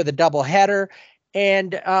 game 2 of the doubleheader,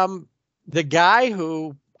 and the guy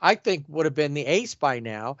who I think would have been the ace by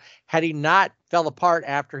now had he not fell apart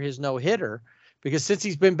after his no-hitter, because since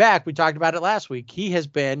he's been back, we talked about it last week, he has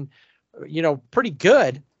been, pretty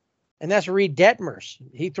good. And that's Reed Detmers.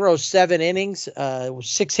 He throws 7 innings,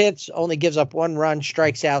 6 hits, only gives up 1 run,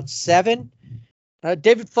 strikes out 7.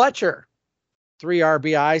 David Fletcher, 3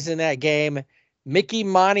 RBIs in that game. Mickey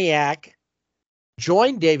Moniak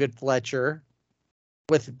joined David Fletcher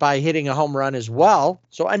by hitting a home run as well.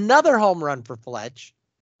 So another home run for Fletch.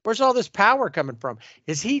 Where's all this power coming from?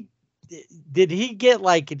 Did he get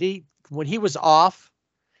when he was off,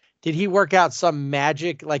 did he work out some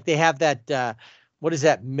magic? Like they have that, what is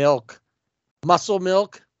that milk? Muscle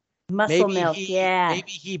milk? Muscle milk, yeah.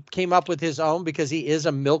 Maybe he came up with his own because he is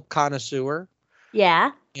a milk connoisseur.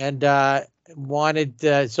 Yeah. And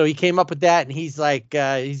so he came up with that, and he's like,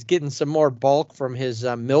 he's getting some more bulk from his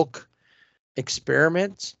milk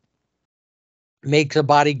experiments. Makes a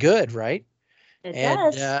body good, right? It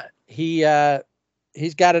does.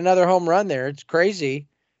 He's got another home run there. It's crazy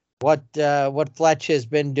what Fletch has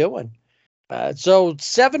been doing. So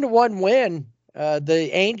 7-1 win. The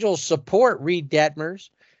Angels support Reed Detmers.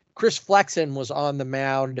 Chris Flexen was on the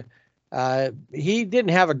mound. He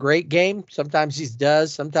didn't have a great game. Sometimes he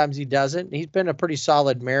does, sometimes he doesn't. He's been a pretty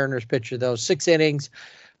solid Mariners pitcher, though. 6 innings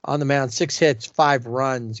on the mound, 6 hits, 5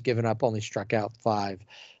 runs, given up, only struck out 5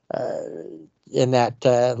 in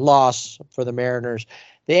that loss for the Mariners.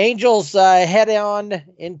 The Angels head on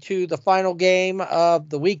into the final game of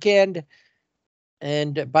the weekend.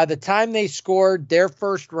 And by the time they scored their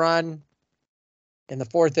first run in the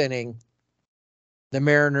 4th inning, the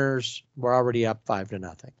Mariners were already up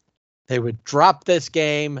 5-0. They would drop this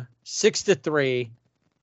game 6-3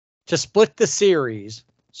 to split the series.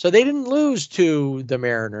 So they didn't lose to the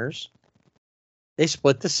Mariners. They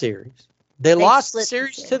split the series. They lost the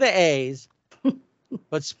series to the A's,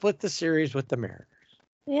 but split the series with the Mariners.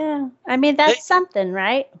 Yeah. I mean, that's something,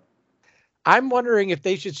 right? I'm wondering if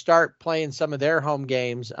they should start playing some of their home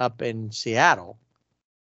games up in Seattle.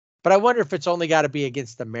 But I wonder if it's only got to be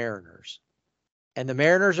against the Mariners. And the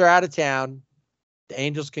Mariners are out of town. The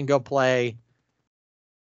Angels can go play,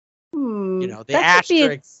 the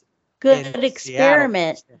Asterisks. Good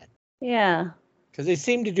experiment. Yeah. Because they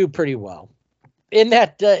seem to do pretty well. In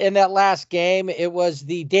that last game, it was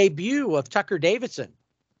the debut of Tucker Davidson.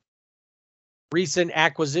 Recent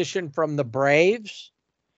acquisition from the Braves.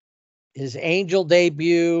 His Angel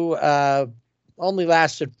debut only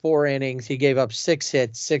lasted 4 innings. He gave up 6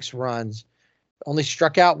 hits, 6 runs, only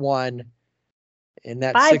struck out 1. In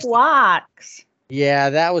that 5 walks. Yeah,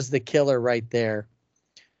 that was the killer right there.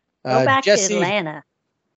 Go back to Atlanta.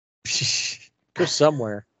 Go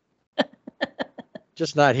somewhere.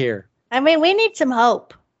 Just not here. I mean, we need some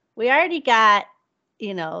hope. We already got,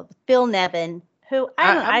 Phil Nevin, who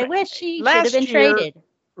I wish he should have been traded.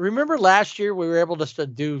 Remember last year we were able to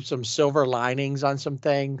do some silver linings on some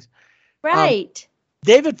things? Right.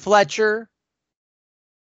 David Fletcher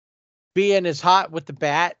being as hot with the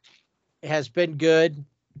bat has been good.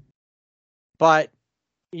 But,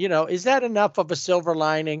 is that enough of a silver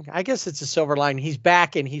lining? I guess it's a silver lining. He's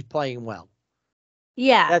back and he's playing well.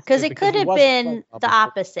 Yeah, because it could he have wasn't been playing well the before.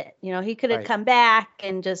 opposite. He could have Right. come back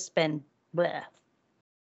and just been bleh.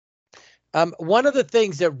 One of the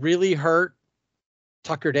things that really hurt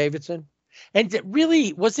Tucker Davidson, and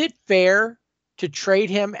was it fair to trade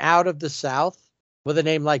him out of the South with a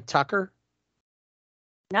name like Tucker?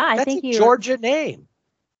 No, I That's think a Georgia name.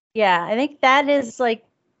 Yeah, I think that is like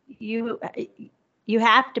you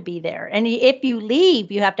have to be there, and if you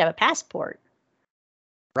leave, you have to have a passport.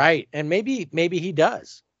 Right, and maybe he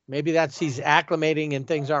does. Maybe he's acclimating and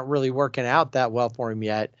things aren't really working out that well for him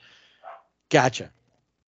yet. Gotcha.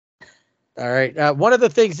 All right. One of the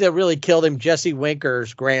things that really killed him, Jesse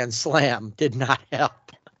Winker's grand slam, did not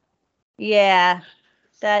help. Yeah,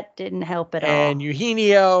 that didn't help at all. And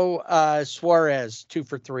Eugenio Suarez 2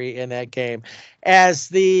 for 3 in that game. As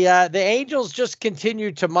the Angels just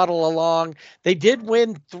continued to muddle along, they did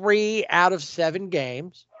win 3 out of 7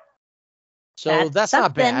 games, so that's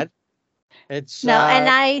not bad. It's no, and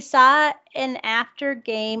I saw an after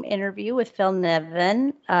game interview with Phil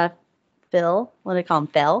Nevin. Phil, what do they call him?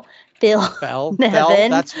 Phil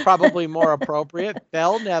Nevin. That's probably more appropriate.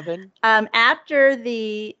 Phil Nevin. After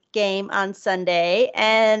the game on Sunday,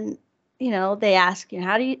 and they ask,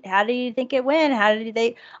 how do you think it went? How did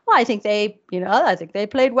they? Well, I think they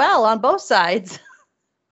played well on both sides.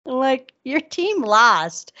 Like, your team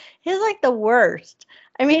lost. He's like the worst.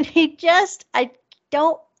 I mean, he's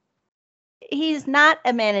not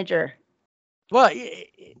a manager. Well,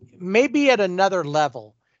 maybe at another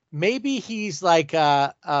level. Maybe he's like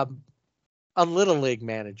a little league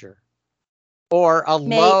manager, or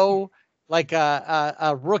low, like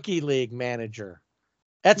a rookie league manager.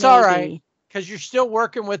 That's all right, because you're still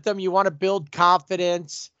working with them. You want to build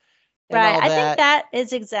confidence. Right. I think that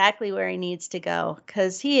is exactly where he needs to go,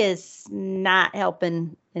 because he is not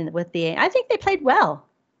helping with the. I think they played well.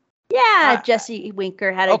 Yeah, Jesse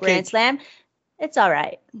Winker had a grand slam. It's all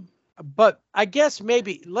right. But I guess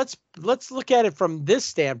maybe let's look at it from this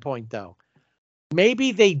standpoint, though.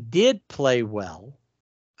 Maybe they did play well.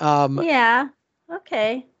 Yeah.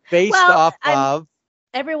 Okay. Based off of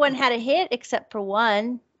everyone had a hit except for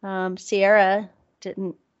one. Sierra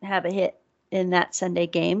didn't have a hit in that Sunday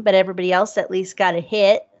game, but everybody else at least got a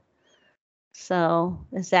hit. So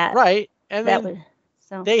is that right? And that then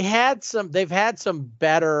they've had some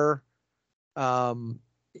better,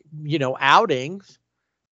 outings.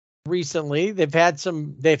 Recently, they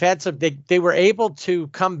were able to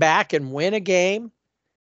come back and win a game,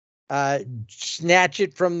 snatch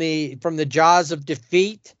it from the jaws of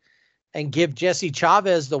defeat, and give Jesse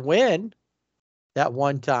Chavez the win that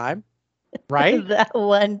one time, right? That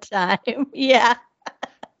one time, yeah.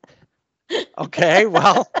 Okay,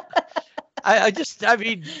 well,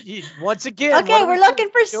 once again. Okay, we're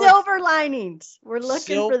looking for silver linings. We're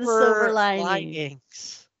looking for the silver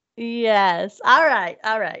linings. Yes. All right.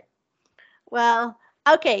 Well,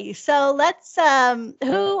 okay, so let's where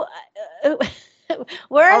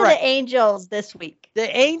are the Angels this week?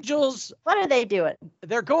 The Angels, what are they doing?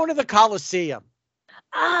 They're going to the Coliseum.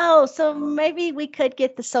 Oh, so maybe we could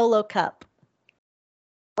get the Solo Cup.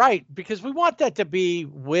 Right, because we want that to be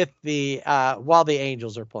with the while the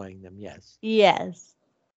Angels are playing them, yes. Yes.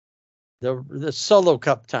 The Solo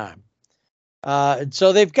Cup time.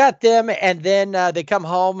 So they've got them, and then they come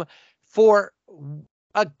home for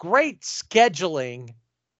a great scheduling,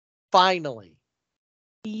 finally.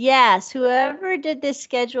 Yes, whoever did this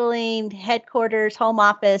scheduling, headquarters, home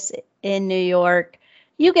office in New York,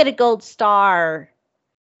 you get a gold star,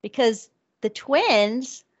 because the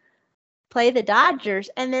Twins play the Dodgers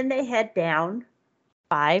and then they head down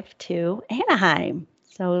 5-2 Anaheim.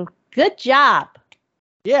 So good job.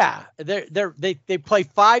 Yeah, they play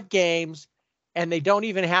 5 games, and they don't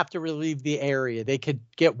even have to leave the area. They could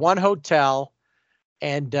get one hotel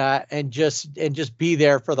and just be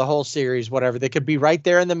there for the whole series, whatever. They could be right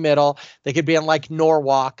there in the middle. They could be in like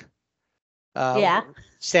Norwalk,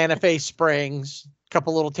 Santa Fe Springs, a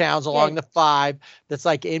couple little towns along the 5 that's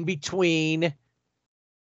like in between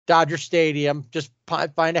Dodger Stadium. Just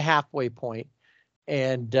find a halfway point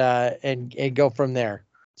and go from there.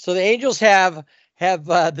 So the Angels have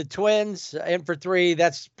the Twins in for 3.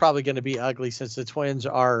 That's probably going to be ugly, since the Twins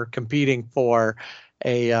are competing for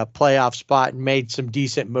a playoff spot and made some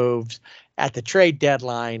decent moves at the trade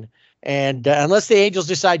deadline. And unless the Angels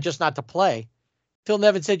decide just not to play, Phil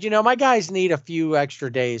Nevin said, my guys need a few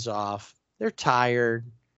extra days off. They're tired.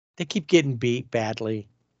 They keep getting beat badly.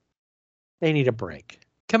 They need a break.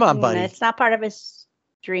 Come on, buddy. It's not part of his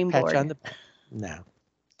dream board. No.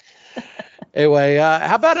 Anyway,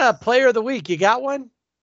 how about a player of the week? You got one?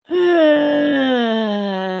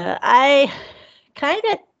 I kind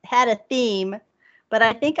of had a theme, but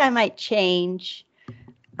I think I might change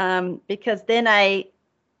because then I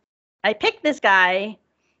picked this guy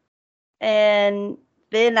and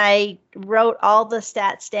then I wrote all the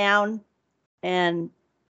stats down and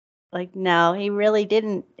like, no, he really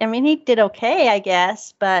didn't. I mean, he did okay, I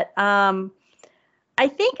guess, but I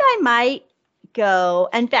think I might go.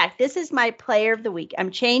 In fact, this is my player of the week.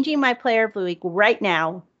 I'm changing my player of the week right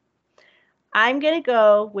now. I'm going to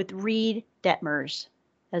go with Reed Detmers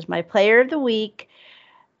as my player of the week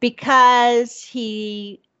because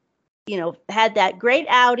he, had that great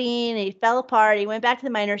outing and he fell apart. He went back to the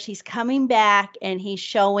minors. He's coming back and he's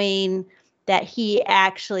showing that he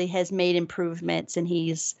actually has made improvements and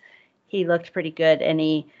he looked pretty good and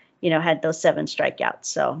he, had those 7 strikeouts.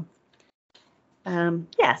 So, so I'm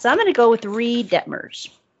going to go with Reed Detmers.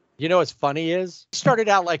 You know what's funny is I started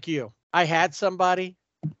out like you. I had somebody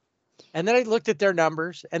and then I looked at their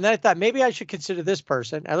numbers and then I thought maybe I should consider this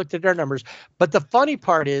person. I looked at their numbers. But the funny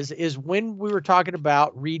part is when we were talking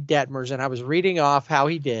about Reed Detmers and I was reading off how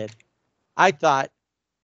he did, I thought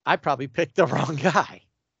I probably picked the wrong guy.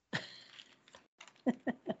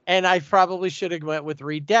 And I probably should have went with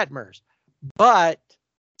Reed Detmers. But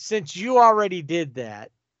since you already did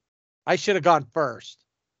that, I should have gone first.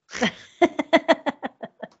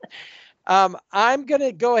 I'm going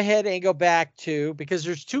to go ahead and go back to, because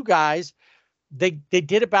there's 2 guys. They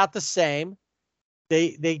did about the same.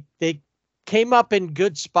 They came up in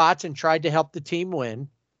good spots and tried to help the team win.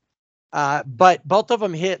 But both of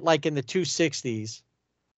them hit like in the 260s.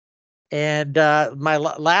 And my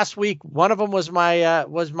last week, one of them was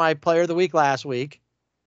my player of the week last week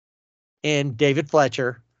in David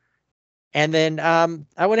Fletcher. And then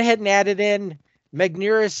I went ahead and added in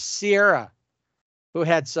Magneuris Sierra, who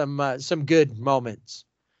had some good moments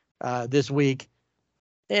this week.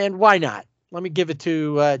 And why not? Let me give it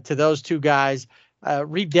to those 2 guys.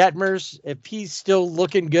 Reed Detmers, if he's still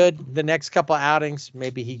looking good the next couple outings,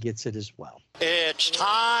 maybe he gets it as well. It's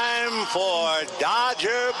time for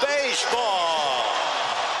Dodger baseball.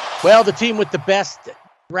 Well, the team with the best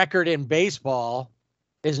record in baseball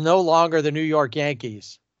is no longer the New York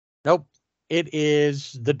Yankees. Nope. It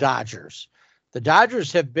is the Dodgers. The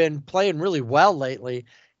Dodgers have been playing really well lately.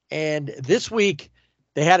 And this week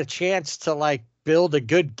they had a chance to build a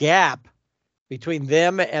good gap between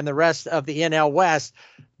them and the rest of the NL West.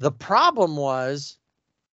 The problem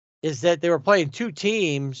is that they were playing 2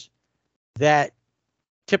 teams that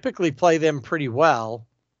typically play them pretty well.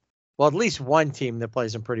 Well, at least one team that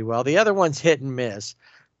plays them pretty well. The other one's hit and miss.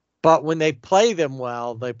 But when they play them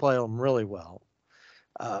well, they play them really well.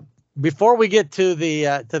 Before we get to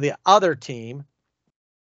the other team,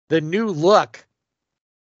 the new look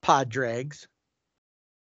Padres,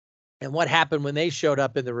 and what happened when they showed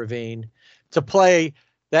up in the Ravine to play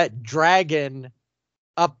that dragon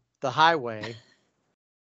up the highway.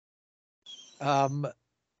 The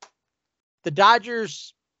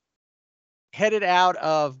Dodgers headed out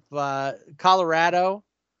of Colorado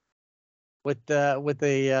with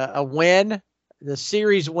a win, the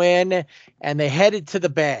series win, and they headed to the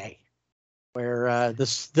Bay, where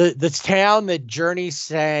this town that Journey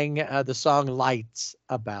sang the song "Lights"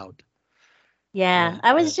 about. Yeah,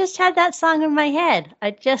 I just had that song in my head.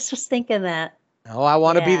 I just was thinking that. Oh, I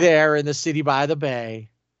want to be there in the city by the bay.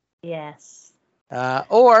 Yes.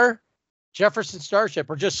 Or Jefferson Starship,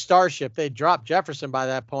 or just Starship. They dropped Jefferson by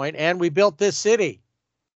that point, and we built this city.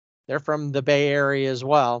 They're from the Bay Area as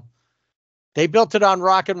well. They built it on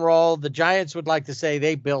rock and roll. The Giants would like to say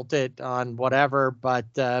they built it on whatever, but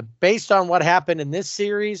based on what happened in this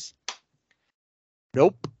series,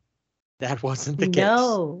 nope, that wasn't the case.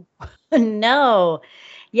 No.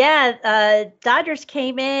 Yeah, Dodgers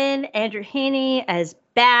came in. Andrew Heaney is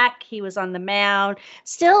back. He was on the mound,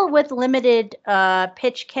 still with limited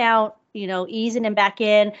pitch count, easing him back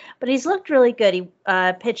in. But he's looked really good. He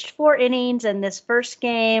pitched 4 innings in this first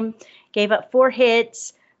game, gave up 4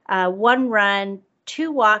 hits, 1 run,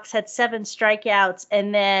 2 walks, had 7 strikeouts.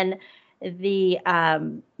 And then the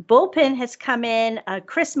bullpen has come in.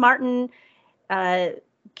 Chris Martin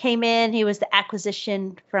came in. He was the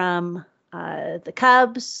acquisition from the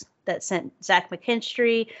Cubs that sent Zach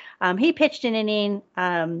McKinstry. He pitched an inning,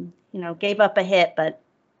 gave up a hit, but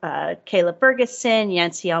Caleb Ferguson,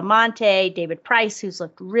 Yancy Almonte, David Price, who's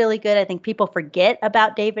looked really good. I think people forget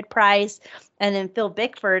about David Price. And then Phil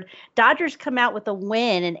Bickford. Dodgers come out with a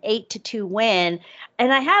win, an 8-2 win.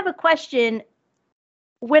 And I have a question.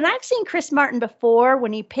 When I've seen Chris Martin before,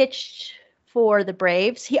 when he pitched for the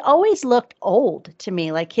Braves, he always looked old to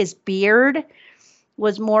me, like his beard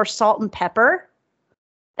was more salt and pepper.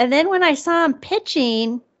 And then when I saw him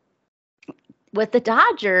pitching with the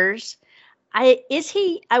Dodgers, I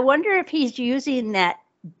wonder if he's using that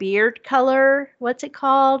beard color. What's it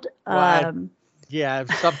called? Yeah,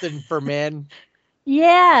 something for men.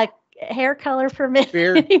 Yeah, hair color for men.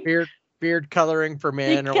 beard coloring for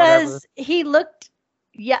men or because whatever. He looked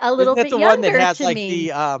a little bit younger one that has to like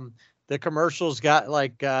me. the commercials got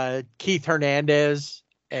like Keith Hernandez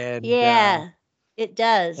and it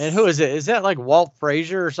does. And who is it? Is that like Walt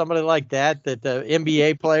Frazier or somebody like that? That the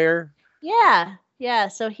NBA player? Yeah.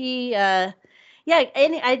 So he and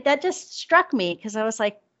that just struck me because I was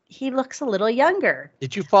like, he looks a little younger.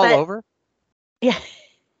 Did you fall over? Yeah.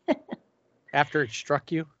 After it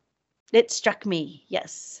struck you? It struck me,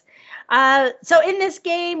 yes. So in this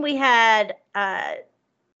game, we had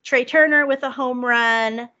Trey Turner with a home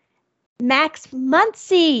run, Max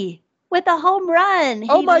Muncy with a home run.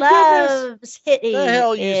 Oh, he my loves goodness. hitting. The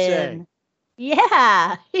hell you say?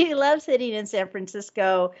 Yeah, he loves hitting in San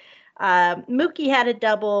Francisco. Mookie had a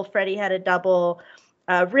double. Freddie had a double.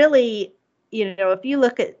 Really, if you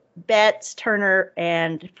look at Betts, Turner,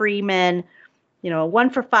 and Freeman, 1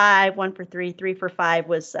 for 5, 1 for 3, 3 for 5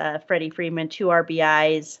 was Freddie Freeman, 2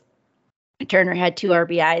 RBIs. Turner had 2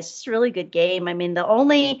 RBIs. It's a really good game. I mean, the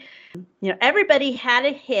only, everybody had a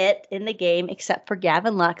hit in the game except for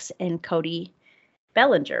Gavin Lux and Cody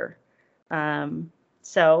Bellinger.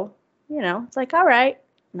 So, it's like, all right,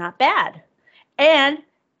 not bad. And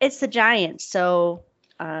it's the Giants. So,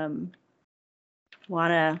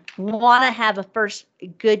 wanna have a first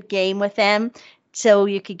good game with them so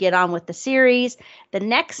you could get on with the series. The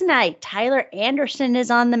next night, Tyler Anderson is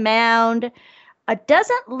on the mound. It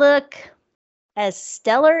doesn't look as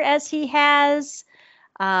stellar as he has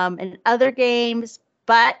in other games,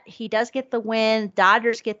 but he does get the win.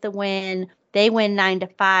 Dodgers get the win. They win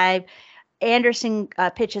 9-5. Anderson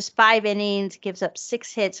pitches 5 innings, gives up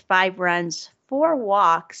 6 hits, 5 runs, 4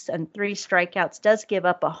 walks, and 3 strikeouts, does give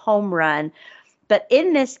up a home run. But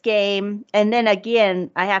in this game, and then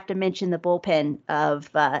again, I have to mention the bullpen of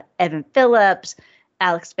Evan Phillips,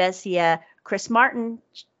 Alex Vesia, Chris Martin.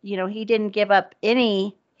 He didn't give up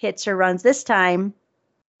any hits or runs this time.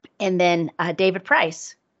 And then David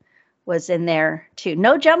Price was in there too.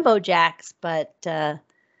 No jumbo jacks, but the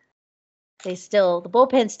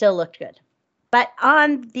bullpen still looked good. But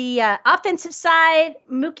on the offensive side,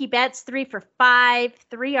 Mookie Betts 3 for 5,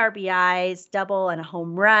 3 RBIs, double and a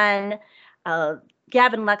home run.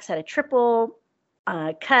 Gavin Lux had a triple.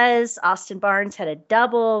 Austin Barnes had a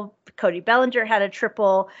double. Cody Bellinger had a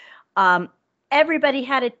triple. Everybody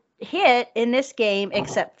had a hit in this game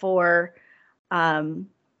except for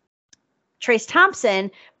Trace Thompson,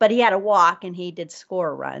 but he had a walk and he did score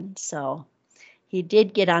a run. So he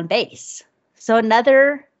did get on base. So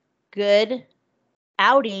another good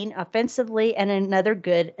outing offensively and another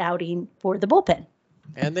good outing for the bullpen.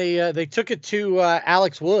 And they took it to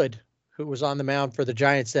Alex Wood, who was on the mound for the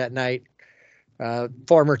Giants that night,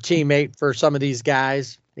 former teammate for some of these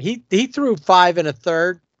guys. He threw 5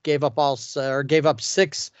 1/3, gave up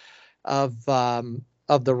 6 of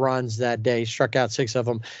the runs that day, struck out 6 of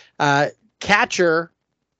them. Catcher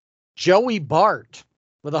Joey Bart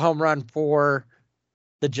with a home run for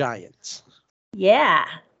the Giants. Yeah,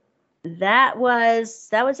 that was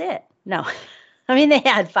it. No, I mean, they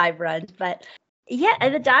had 5 runs, but yeah,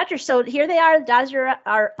 and the Dodgers. So here they are. The Dodgers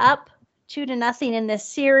are up 2-0 in this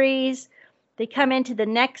series. They come into the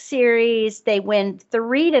next series. They win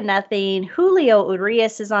 3-0. Julio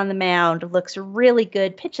Urias is on the mound. Looks really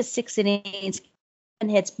good. Pitches 6 innings and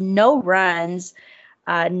hits no runs,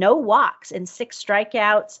 no walks, and 6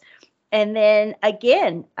 strikeouts. And then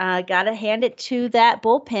again, got to hand it to that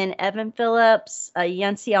bullpen, Evan Phillips,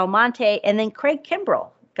 Yancy Almonte, and then Craig Kimbrell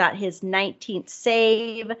got his 19th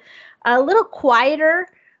save. A little quieter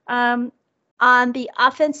on the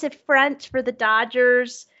offensive front for the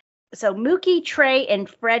Dodgers. So Mookie, Trey, and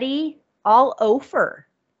Freddie all over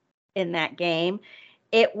in that game.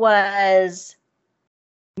 It was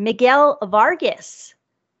Miguel Vargas,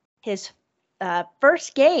 his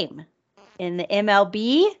first game in the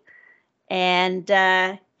MLB. And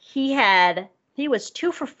he was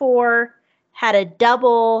 2 for 4, had a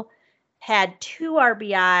double, had 2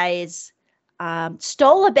 RBIs,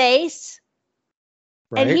 stole a base,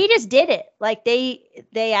 right. And he just did it. Like they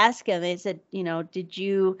asked him, they said, did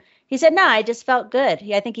you? He said, no, I just felt good.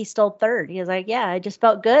 I think he stole third. He was like, yeah, I just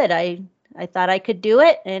felt good. I thought I could do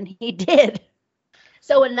it, and he did.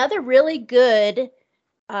 So another really good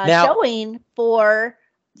showing for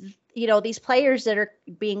these players that are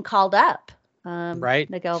being called up. Right.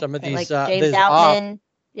 Miguel, some of these like James Outman.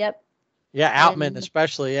 Yep. Yeah, Outman And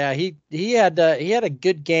especially. Yeah, he had a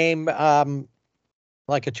good game,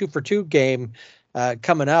 like a 2-for-2 game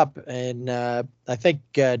coming up, and I think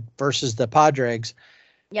versus the Padres.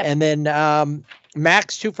 yep. And then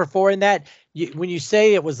Max 2-for-4 in that. When you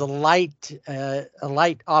say it was a light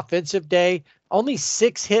offensive day, only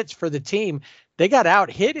 6 hits for the team. They got out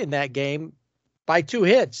hit in that game by 2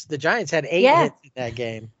 hits. The Giants had 8 Yeah. hits in that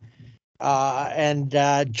game.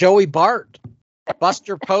 And Joey Bart,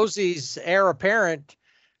 Buster Posey's heir apparent,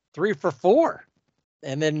 3-for-4.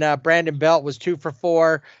 And then Brandon Belt was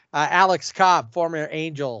 2-for-4. Alex Cobb, former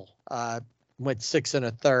Angel, went 6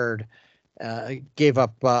 1/3. Gave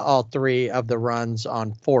up all 3 of the runs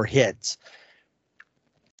on 4 hits.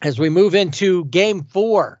 As we move into game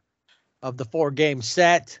 4 of the 4-game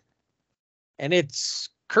set, and it's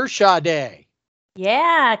Kershaw Day.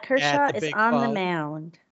 Yeah, Kershaw the is Big on the Phone.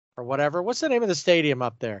 mound. Or whatever. What's the name of the stadium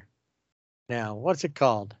up there now? What's it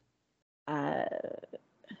called? Uh,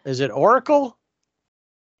 Is it Oracle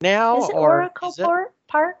now? is it or Oracle is it,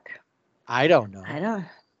 Park? I don't know. I don't.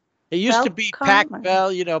 It used to Well, be come Pac on.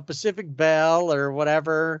 Bell, Pacific Bell or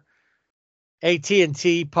whatever,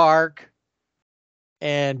 AT&T Park,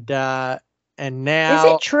 and now Is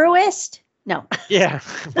it Truist? No. yeah,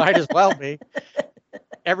 might as well be.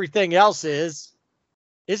 Everything else is.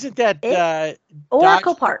 Isn't that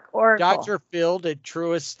Oracle Park. Oracle. Dodger Field at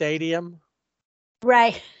Truist Stadium?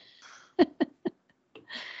 Right.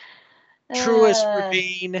 Truist Uh,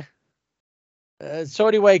 Ravine. So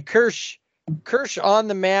anyway, Kirsch on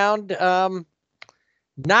the mound.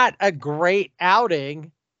 Not a great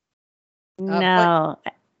outing. No.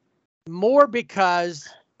 More because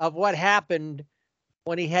of what happened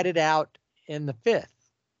when he headed out in the 5th.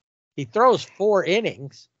 He throws 4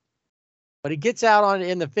 innings, but he gets out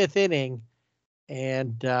in the 5th inning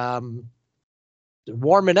and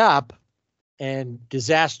warming up, and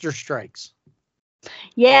disaster strikes.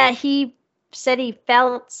 Yeah, he said he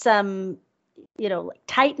felt some,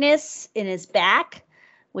 tightness in his back,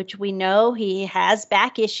 which we know he has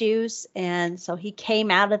back issues. And so he came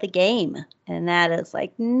out of the game. And that is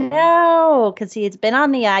like, no, because he had been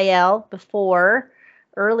on the IL before,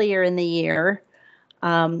 earlier in the year,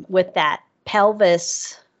 with that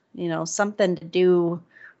pelvis, something to do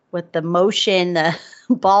with the motion, the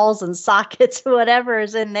balls and sockets, whatever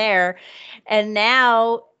is in there. And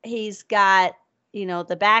now he's got,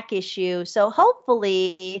 the back issue. So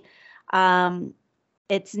hopefully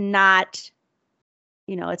it's not,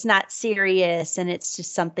 it's not serious, and it's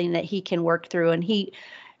just something that he can work through. And he,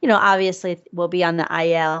 obviously will be on the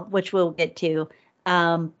IL, which we'll get to.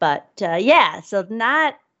 Yeah, so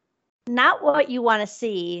not what you want to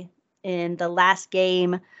see in the last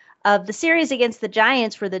game of the series against the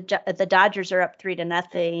Giants, where the Dodgers are up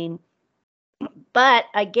 3-0. But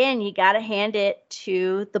again, you got to hand it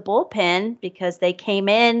to the bullpen, because they came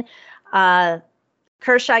in.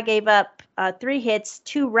 Kershaw gave up 3 hits,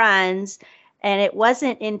 2 runs, and it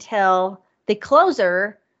wasn't until the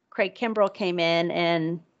closer, Craig Kimbrell, came in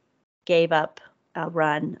and gave up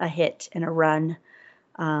a hit and a run,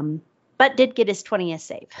 but did get his 20th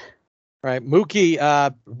save. Right.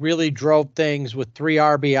 Mookie really drove things with 3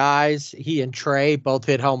 RBIs. He and Trey both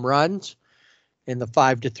hit home runs in the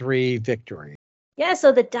 5-3 victory. Yeah,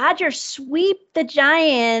 so the Dodgers sweep the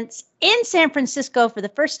Giants in San Francisco for the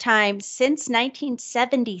first time since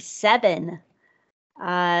 1977.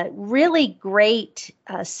 Really great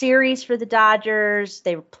series for the Dodgers.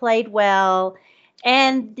 They played well,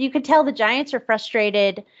 and you could tell the Giants are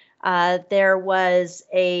frustrated. There was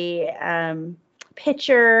a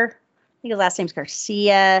pitcher, I think his last name's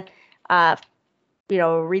Garcia,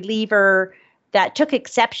 reliever, that took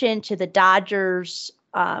exception to the Dodgers.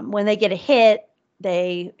 When they get a hit,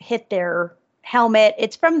 they hit their helmet.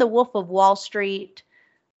 It's from The Wolf of Wall Street,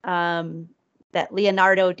 that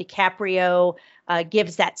Leonardo DiCaprio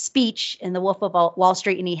gives that speech in The Wolf of Wall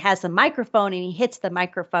Street, and he has the microphone, and he hits the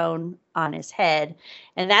microphone on his head.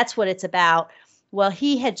 And that's what it's about. Well,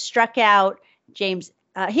 he had struck out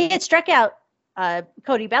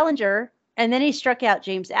Cody Bellinger, and then he struck out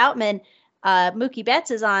James Outman. Mookie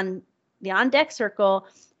Betts is on the on-deck circle,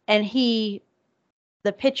 and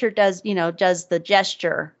the pitcher does the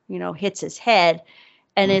gesture, hits his head,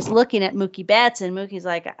 and is looking at Mookie Betts, and Mookie's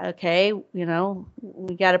like, okay, we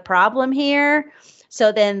got a problem here.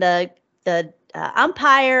 So then the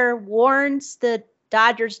umpire warns the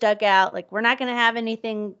Dodgers dugout, like, we're not going to have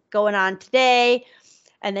anything going on today.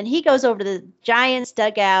 And then he goes over to the Giants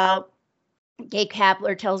dugout. Gabe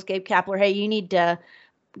Kapler tells Gabe Kapler, hey, you need to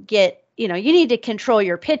get you need to control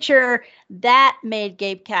your pitcher. That made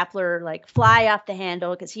Gabe Kapler like fly off the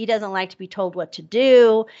handle because he doesn't like to be told what to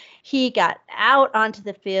do. He got out onto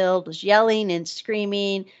the field, was yelling and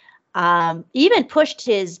screaming, even pushed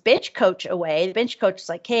his bench coach away. The bench coach is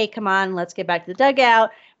like, hey, come on, let's get back to the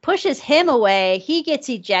dugout. Pushes him away. He gets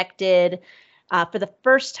ejected for the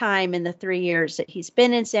first time in the 3 years that he's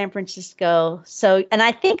been in San Francisco. So, and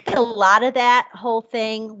I think a lot of that whole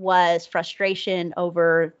thing was frustration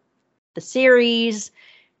over the series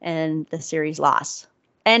and the series loss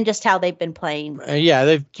and just how they've been playing. Yeah,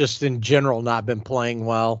 they've just in general not been playing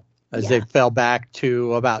well as they fell back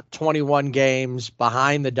to about 21 games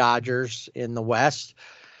behind the Dodgers in the West.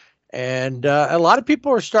 And a lot of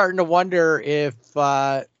people are starting to wonder if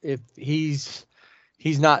he's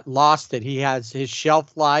not lost it. He has his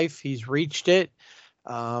shelf life. He's reached it.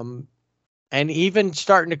 And even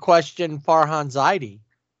starting to question Farhan Zaidi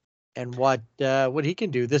and what he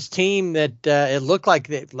can do. This team that it looked like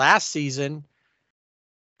that last season,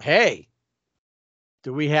 hey,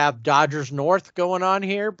 do we have Dodgers North going on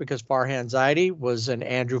here? Because Farhan Zaidi was an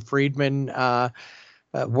Andrew Friedman,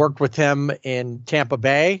 worked with him in Tampa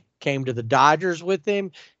Bay, came to the Dodgers with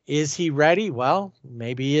him. Is he ready? Well,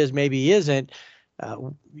 maybe he is, maybe he isn't.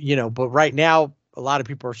 But right now, a lot of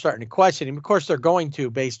people are starting to question him. Of course, they're going to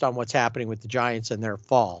based on what's happening with the Giants and their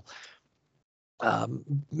fall.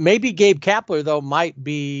 Maybe Gabe Kapler, though, might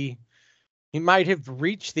have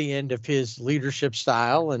reached the end of his leadership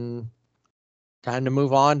style and time to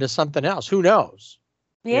move on to something else. Who knows?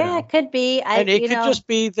 Yeah, it could be. And it could just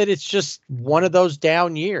be that it's just one of those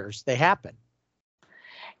down years. They happen.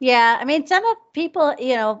 Yeah, I mean, some of people,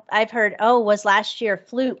 I've heard, was last year a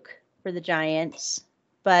fluke for the Giants?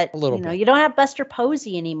 But, you don't have Buster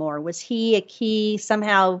Posey anymore. Was he a key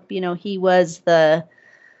somehow? He was the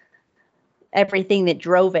everything that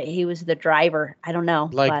drove it. He was the driver. I don't know.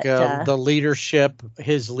 Like the leadership,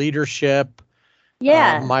 his leadership.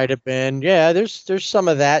 Yeah. Might have been. Yeah, there's some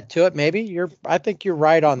of that to it. Maybe I think you're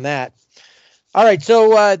right on that. All right.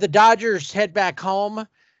 So the Dodgers head back home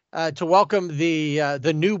to welcome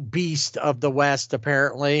the new beast of the West,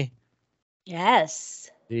 apparently. Yes.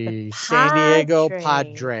 The San Diego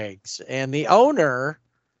Padres. And the owner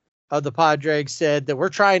of the Padres said that we're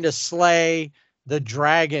trying to slay the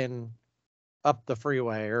dragon up the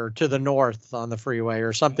freeway or to the north on the freeway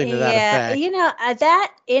or something to that effect.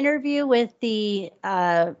 That interview with the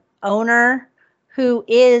owner, who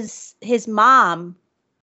is his mom,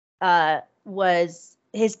 was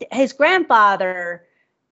his grandfather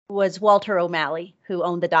was Walter O'Malley, who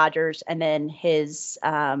owned the Dodgers, and then his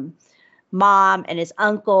mom and his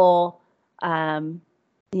uncle,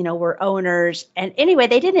 were owners. And anyway,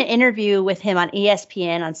 they did an interview with him on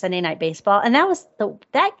ESPN on Sunday Night Baseball, and that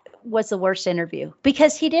was the worst interview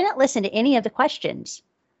because he didn't listen to any of the questions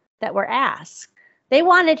that were asked. They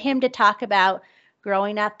wanted him to talk about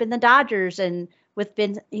growing up in the Dodgers and with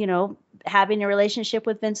Vince, having a relationship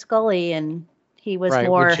with Vince Scully, and he was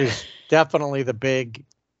more, which is definitely the big,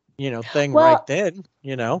 thing right then,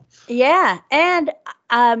 Yeah. And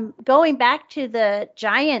going back to the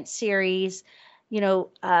Giants series, Vince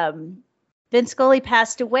Scully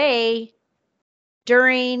passed away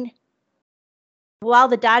while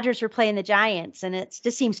the Dodgers were playing the Giants, and it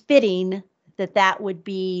just seems fitting that would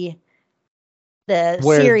be the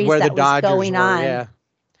series where that was going on.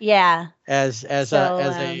 Yeah. As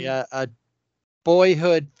a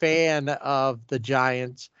boyhood fan of the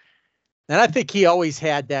Giants, and I think he always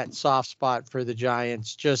had that soft spot for the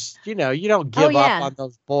Giants. Just you don't give up on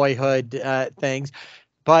those boyhood things,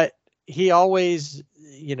 but he always,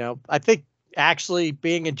 I think actually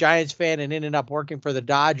being a Giants fan and ended up working for the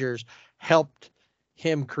Dodgers helped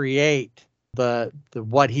him create the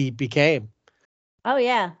what he became. Oh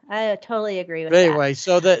yeah, I totally agree with that. Anyway,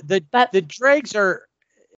 so the Dregs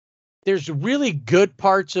there's really good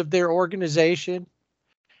parts of their organization.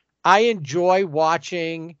 I enjoy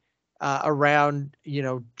watching around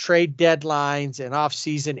trade deadlines and off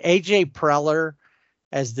season. AJ Preller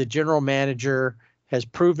as the general manager has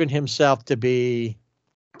proven himself to be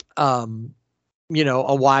a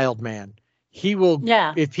wild man. He will,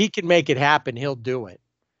 if he can make it happen, he'll do it.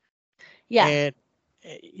 Yeah. And,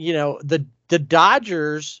 the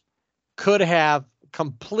Dodgers could have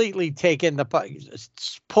completely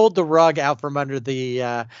pulled the rug out from under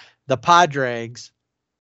the Padres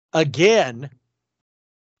again,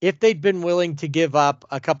 if they'd been willing to give up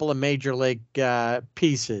a couple of major league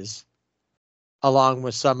pieces along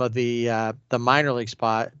with some of the minor league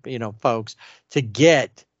folks to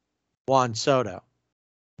get Juan Soto.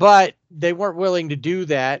 But they weren't willing to do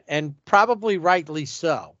that, and probably rightly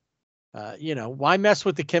so. Why mess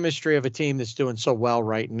with the chemistry of a team that's doing so well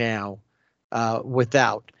right now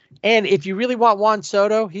without? And if you really want Juan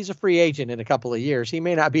Soto, he's a free agent in a couple of years. He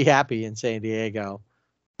may not be happy in San Diego.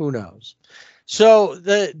 Who knows? So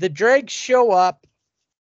the Dregs show up.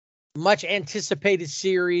 Much anticipated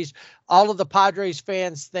series. All of the Padres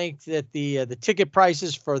fans think that the ticket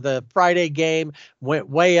prices for the Friday game went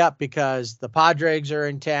way up because the Padres are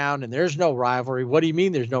in town and there's no rivalry. What do you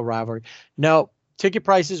mean there's no rivalry? No, ticket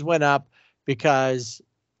prices went up because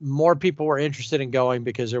more people were interested in going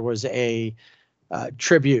because there was a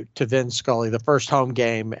tribute to Vin Scully, the first home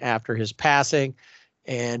game after his passing.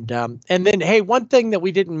 And then, hey, one thing that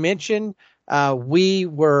we didn't mention, we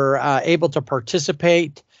were able to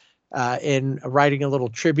participate in writing a little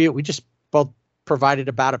tribute. We just both provided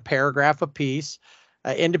about a paragraph apiece,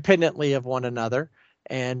 independently of one another,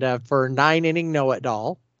 and for 9-inning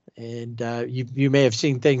Know-It-All. And you may have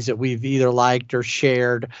seen things that we've either liked or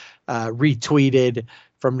shared, retweeted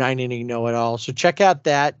from 9-Inning Know-It-All. So check out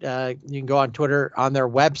that. You can go on Twitter, on their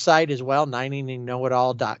website as well,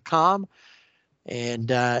 9inningnowitall.com.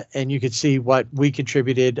 And you can see what we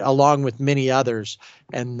contributed along with many others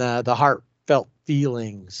and the heartfelt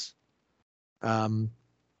feelings.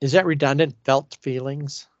 Is that redundant? Felt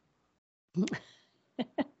feelings?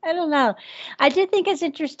 I don't know. I did think it's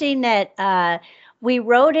interesting that we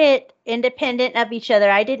wrote it independent of each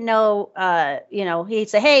other. I didn't know, he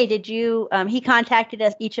said, hey, did you, he contacted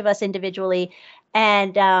us, each of us individually.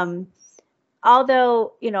 And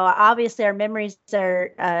although, obviously our memories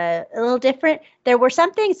are a little different, there were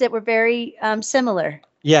some things that were very similar.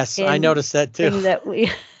 Yes, I noticed that too. That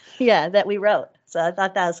we wrote. So I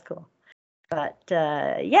thought that was cool. But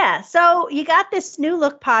so you got this new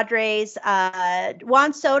look Padres.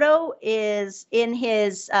 Juan Soto is in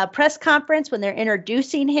his press conference when they're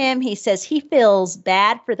introducing him. He says he feels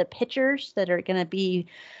bad for the pitchers that are going to be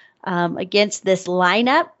against this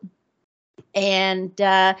lineup. And,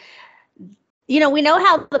 we know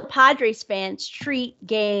how the Padres fans treat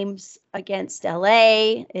games against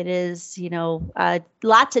LA. It is,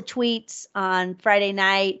 lots of tweets on Friday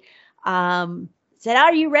night. Said,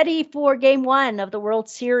 are you ready for game one of the World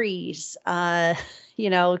Series?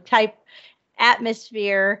 Type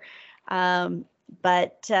atmosphere. Well,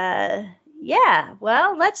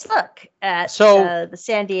 let's look at the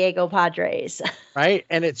San Diego Padres. Right.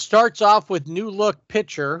 And it starts off with new look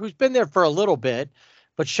pitcher who's been there for a little bit,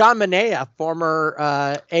 but Sean Manaea,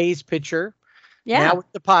 former A's pitcher, now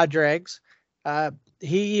with the Padres.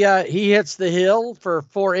 He hits the hill for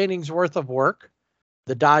 4 innings worth of work.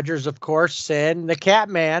 The Dodgers, of course, send the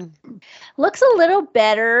Catman. Looks a little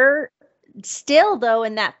better still, though,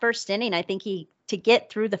 in that first inning. I think to get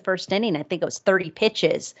through the first inning, I think it was 30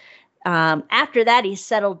 pitches. After that, he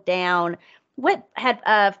settled down.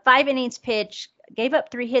 Had 5 innings pitched, gave up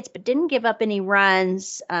 3 hits, but didn't give up any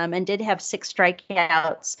runs, and did have 6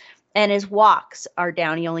 strikeouts. And his walks are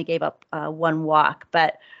down. He only gave up 1 walk.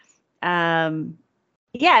 But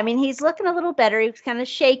he's looking a little better. He was kind of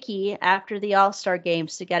shaky after the All-Star game,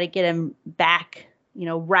 so got to get him back,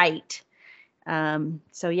 right. Tony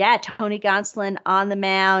Gonsolin on the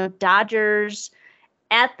mound. Dodgers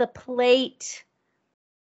at the plate.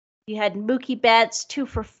 You had Mookie Betts 2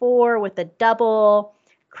 for 4 with a double.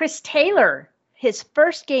 Chris Taylor, his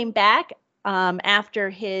first game back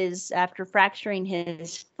after fracturing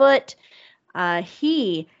his foot.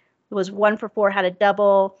 He was 1 for 4, had a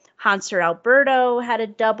double. Hanser Alberto had a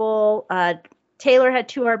double. Taylor had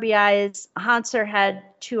 2 RBIs. Hanser had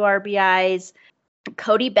 2 RBIs.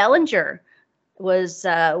 Cody Bellinger was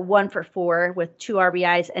 1 for 4 with 2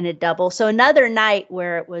 RBIs and a double. So another night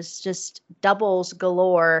where it was just doubles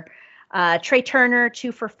galore. Trey Turner,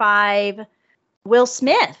 2 for 5. Will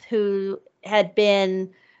Smith, who had been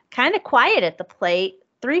kind of quiet at the plate,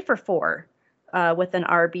 3 for 4 with an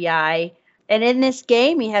RBI. And in this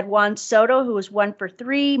game, he had Juan Soto, who was 1 for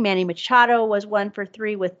 3. Manny Machado was 1 for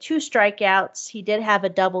 3 with 2 strikeouts. He did have a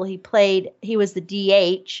double. He was the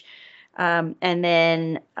DH. And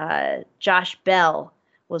then Josh Bell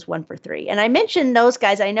was 1 for 3. And I mentioned those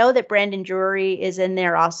guys. I know that Brandon Drury is in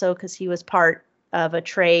there also because he was part of a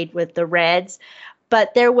trade with the Reds.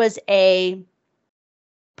 But there was a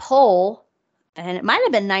poll, and it might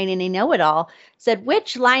have been 9-Inning Know-It-All, said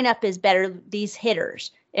which lineup is better, these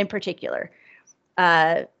hitters in particular.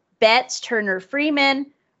 Betts, Turner, Freeman,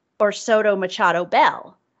 or Soto, Machado,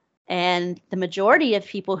 Bell. And the majority of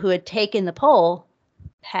people who had taken the poll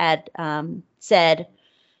had said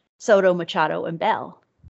Soto, Machado, and Bell.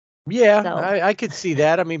 Yeah, so. I could see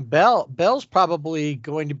that. I mean, Bell's probably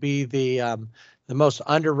going to be the most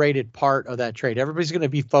underrated part of that trade. Everybody's going to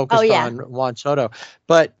be focused on Juan Soto.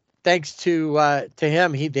 But thanks to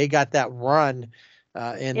him, they got that run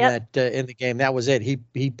in the game. That was it.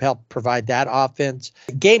 He helped provide that offense.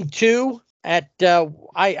 Game 2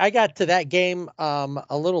 I got to that game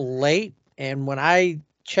a little late, and when I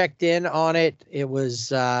checked in on it, it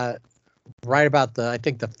was right about the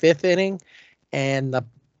 5th inning, and the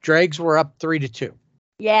Dregs were up 3-2.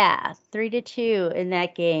 Yeah, 3-2 in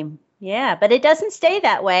that game. Yeah, but it doesn't stay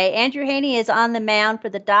that way. Andrew Heaney is on the mound for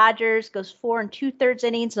the Dodgers, goes 4 2/3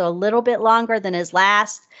 innings, so a little bit longer than his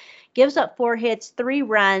last. Gives up 4 hits, 3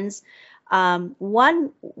 runs,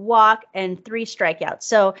 1 walk, and 3 strikeouts.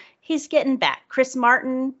 So he's getting back. Chris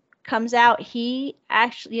Martin comes out. He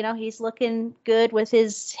actually, he's looking good with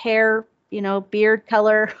his hair, beard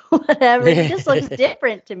color, whatever. He just looks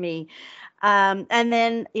different to me. And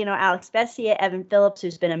then, Alex Vesia, Evan Phillips,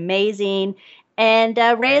 who's been amazing, and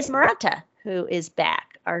Reyes Maranta, who is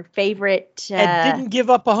back, our favorite. And didn't give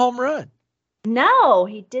up a home run. No,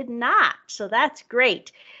 he did not. So that's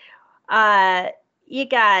great. You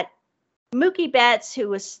got Mookie Betts, who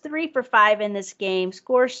was 3 for 5 in this game,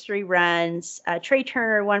 scores 3 runs. Trey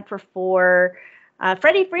Turner, 1 for 4.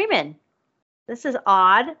 Freddie Freeman, this is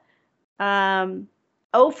odd. 0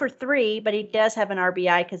 for 3, but he does have an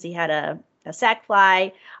RBI because he had a sac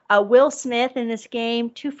fly. Will Smith in this game,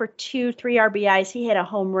 2 for 2, 3 RBIs. He hit a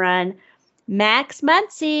home run. Max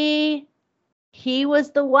Muncy, he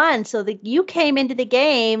was the one. So you came into the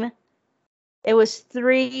game, it was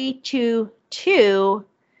 3-2.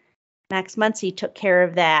 Max Muncy took care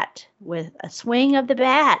of that with a swing of the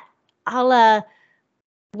bat, a la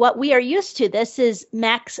what we are used to. This is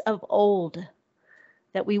Max of old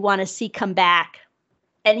that we want to see come back.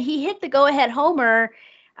 And he hit the go-ahead homer.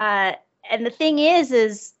 And the thing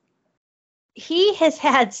is he has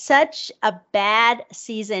had such a bad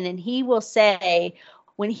season, and he will say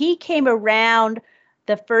when he came around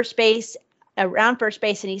first base and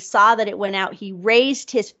he saw that it went out, he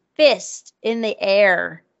raised his fist in the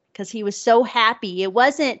air because he was so happy. It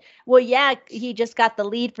wasn't, he just got the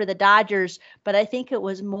lead for the Dodgers, but I think it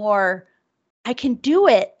was more, I can do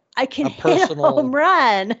it. I can hit a home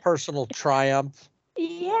run. Personal triumph.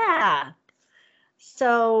 Yeah.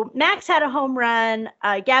 So Max had a home run.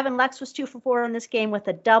 Gavin Lux was 2 for 4 in this game with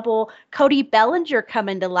a double. Cody Bellinger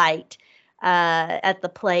coming to light at the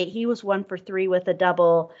plate. He was 1 for 3 with a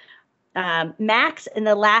double. Max in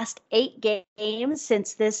the last 8 games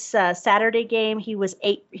since this Saturday game, he's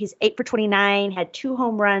 8 for 29, had 2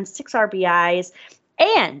 home runs, 6 RBIs,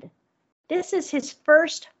 and this is his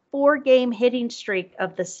first 4-game hitting streak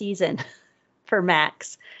of the season for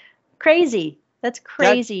Max. Crazy. That's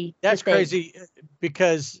crazy. That's crazy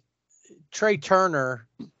because Trey Turner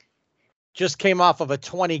just came off of a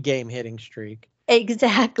 20-game hitting streak.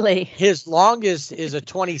 Exactly. His longest is a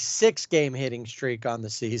 26-game hitting streak on the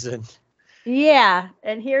season. Yeah,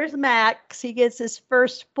 and here's Max. He gets his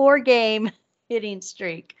first 4-game hitting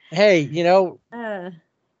streak. Hey, you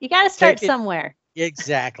got to start somewhere.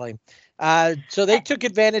 Exactly. So they took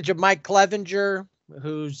advantage of Mike Clevenger,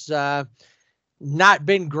 who's not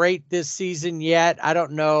been great this season yet. I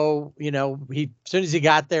don't know. As soon as he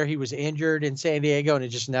got there, he was injured in San Diego, and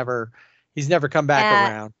he's never come back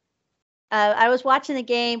around. I was watching the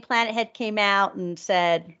game. Planet Head came out and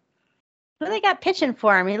said, "Who they got pitching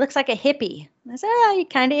for him? He looks like a hippie." I said, "Oh, he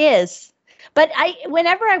kind of is." But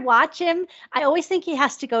whenever I watch him, I always think he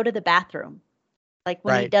has to go to the bathroom, like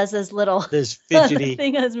when he does this fidgety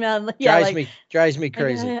thing on his mouth. Drives me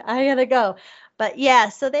crazy. I gotta go. But yeah,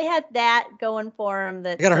 so they had that going for him.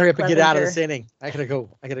 I gotta hurry up and get out of this inning. I gotta go.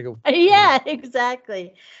 Yeah,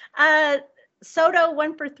 exactly. Soto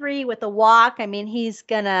 1 for 3 with a walk. I mean, he's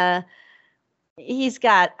got,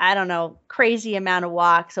 I don't know, crazy amount of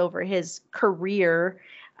walks over his career.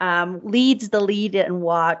 Leads the lead in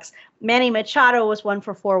walks. Manny Machado was 1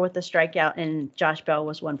 for 4 with a strikeout, and Josh Bell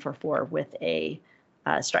was 1 for 4 with a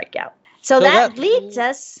strikeout. So that leads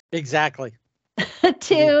us exactly to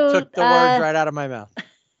took the words right out of my mouth.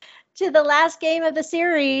 To the last game of the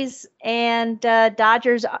series, and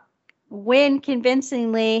Dodgers win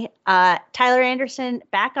convincingly. Tyler Anderson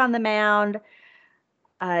back on the mound.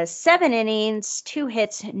 7 innings, 2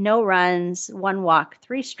 hits, no runs, 1 walk,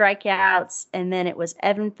 3 strikeouts, and then it was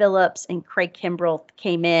Evan Phillips and Craig Kimbrell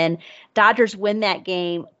came in. Dodgers win that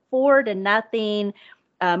game 4-0.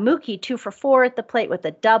 Mookie 2 for 4 at the plate with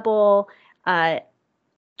a double.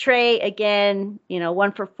 Trey again,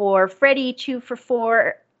 1 for 4. Freddie 2 for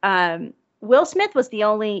 4. Will Smith was the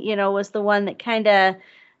only, was the one that kind of.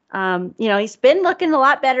 He's been looking a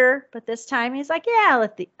lot better, but this time he's like, yeah,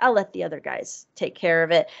 I'll let the other guys take care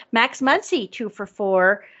of it. Max Muncy 2 for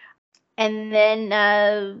 4. And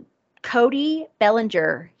then Cody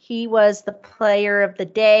Bellinger. He was the player of the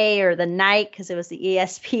day or the night because it was the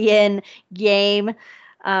ESPN game.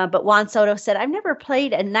 But Juan Soto said, I've never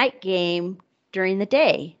played a night game during the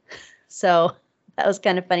day. So that was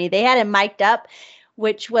kind of funny. They had him mic'd up,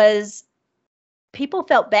 which was, people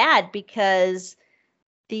felt bad because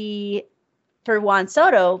for Juan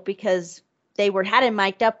Soto, because they had him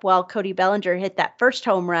mic'd up while Cody Bellinger hit that first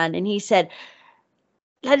home run. And he said,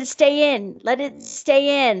 let it stay in, let it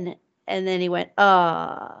stay in. And then he went,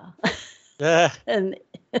 and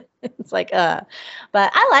it's like, but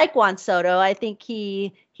I like Juan Soto. I think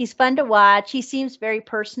he's fun to watch. He seems very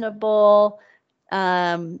personable,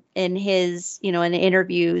 in his, in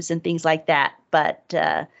interviews and things like that. But,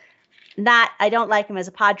 I don't like him as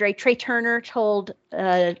a Padre. Trey Turner told,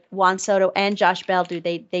 Juan Soto and Josh Bell,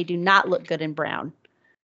 they do not look good in brown.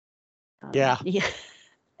 Yeah.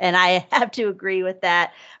 And I have to agree with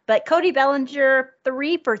that. But Cody Bellinger,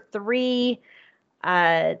 3 for 3,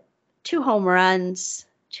 2 home runs,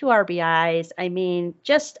 2 RBIs. I mean,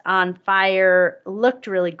 just on fire, looked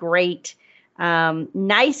really great.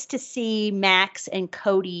 Nice to see Max and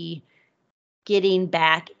Cody getting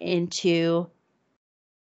back into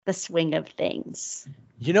the swing of things.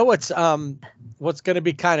 You know what's going to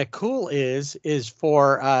be kind of cool is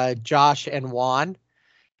for Josh and Juan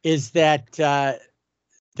is that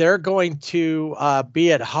they're going to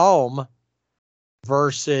be at home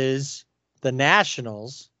versus the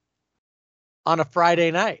Nationals on a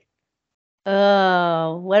Friday night.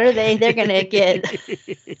 Oh, what are they? They're going to get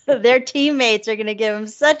their teammates are going to give them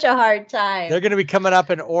such a hard time. They're going to be coming up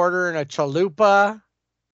and ordering a chalupa.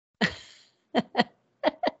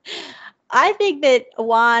 I think that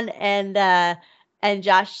Juan and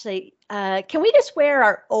Josh say, can we just wear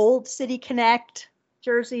our old City Connect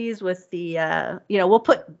jerseys with the, we'll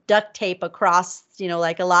put duct tape across,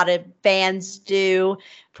 like a lot of fans do,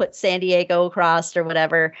 put San Diego across or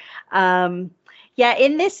whatever. In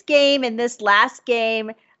this last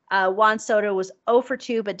game, Juan Soto was 0 for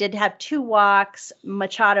 2, but did have 2 walks.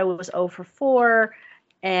 Machado was 0 for 4,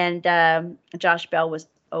 and Josh Bell was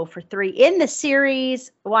 0 for 3. In the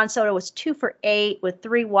series, Juan Soto was 2 for 8 with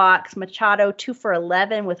 3 walks. Machado 2 for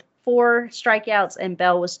 11 with 4 strikeouts, and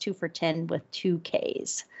Bell was 2 for 10 with 2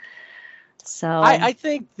 Ks. So I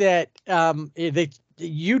think that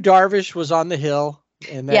Darvish was on the hill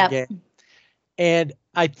in that game, and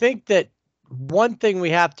I think that one thing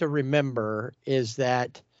we have to remember is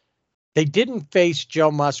that they didn't face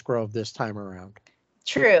Joe Musgrove this time around.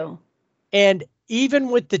 True. And even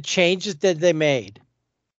with the changes that they made,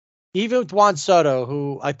 even with Juan Soto,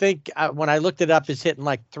 who I think when I looked it up is hitting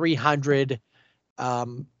like 300,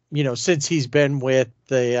 since he's been with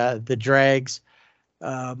the Drags,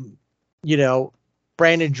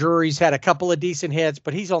 Brandon Drury's had a couple of decent hits,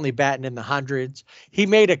 but he's only batting in the hundreds. He's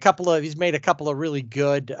made a couple of really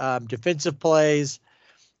good defensive plays.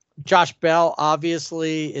 Josh Bell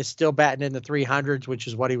obviously is still batting in the 300s, which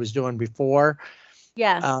is what he was doing before.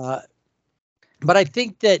 Yeah. But I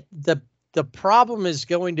think that the problem is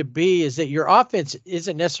going to be is that your offense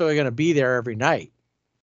isn't necessarily going to be there every night.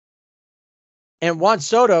 And Juan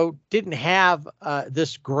Soto didn't have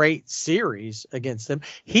this great series against them.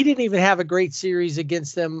 He didn't even have a great series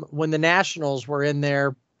against them when the Nationals were in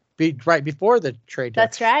there right before the trade.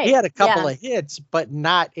 That's right. He had a couple of hits, but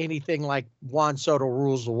not anything like Juan Soto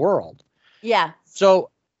rules the world. Yeah. So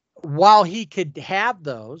while he could have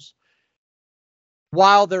those,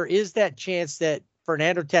 while there is that chance that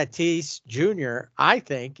Fernando Tatis Jr., I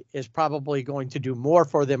think, is probably going to do more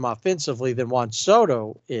for them offensively than Juan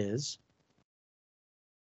Soto is.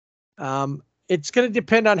 It's going to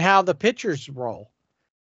depend on how the pitchers roll.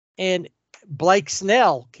 And Blake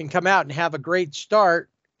Snell can come out and have a great start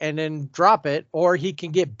and then drop it, or he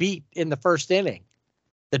can get beat in the first inning.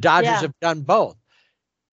 The Dodgers have done both.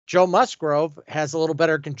 Joe Musgrove has a little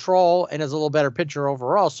better control and is a little better pitcher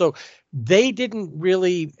overall. So they didn't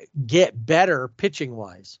really get better pitching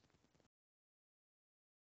wise.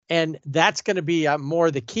 And that's going to be more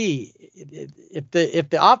the key. If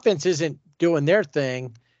the offense isn't doing their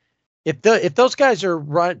thing, if those guys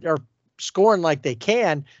are scoring like they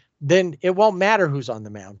can, then it won't matter who's on the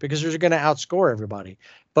mound because they're going to outscore everybody.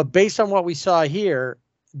 But based on what we saw here,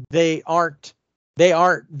 they are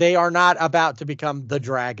not about to become the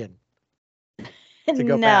Dragon. To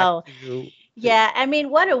go back to, yeah, I mean,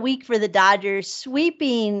 what a week for the Dodgers,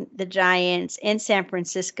 sweeping the Giants in San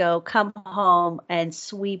Francisco, come home and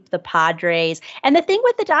sweep the Padres. And the thing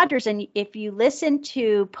with the Dodgers, and if you listen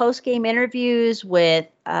to post-game interviews with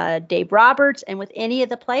Dave Roberts and with any of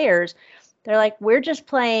the players, they're like, we're just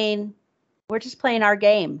playing our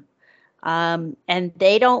game. And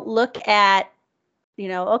they don't look at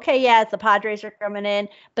okay, yeah, it's the Padres are coming in,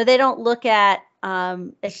 but they don't look at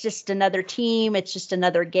it's just another team, it's just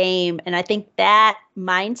another game. And I think that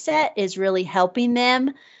mindset is really helping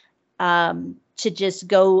them to just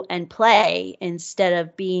go and play instead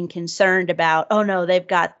of being concerned about, oh no, they've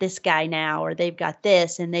got this guy now or they've got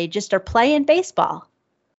this, and they just are playing baseball.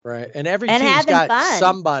 Right. And every and team's got fun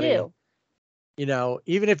somebody, too.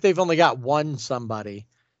 Even if they've only got one somebody,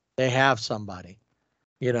 they have somebody.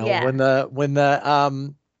 Yeah. When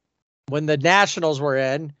the Nationals were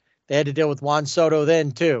in, they had to deal with Juan Soto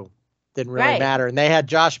then too. Didn't really Right. matter. And they had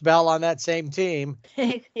Josh Bell on that same team.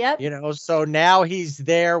 Yep. So now he's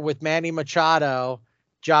there with Manny Machado,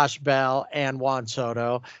 Josh Bell, and Juan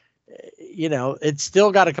Soto. It's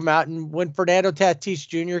still got to come out. And when Fernando Tatis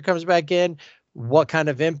Jr. comes back in, what kind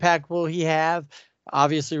of impact will he have?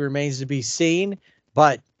 Obviously remains to be seen.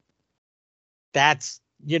 But that's,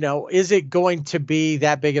 is it going to be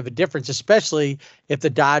that big of a difference, especially if the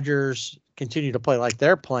Dodgers continue to play like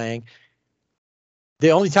they're playing?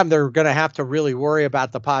 The only time they're going to have to really worry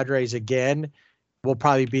about the Padres again will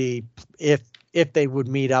probably be if they would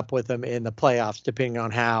meet up with them in the playoffs, depending on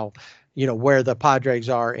how, where the Padres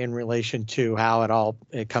are in relation to how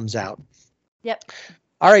it comes out. Yep.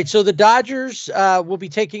 All right. So the Dodgers will be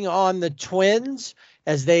taking on the Twins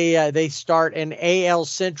as they start an AL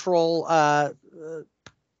Central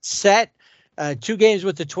set. 2 games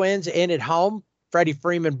with the Twins in at home. Freddie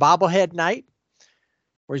Freeman bobblehead night,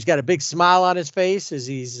 where he's got a big smile on his face as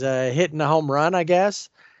he's hitting a home run, I guess.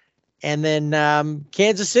 And then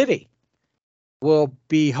Kansas City will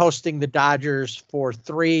be hosting the Dodgers for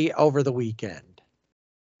 3 over the weekend.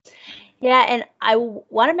 Yeah, and I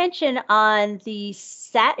want to mention on the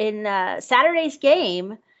Saturday's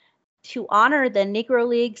game, to honor the Negro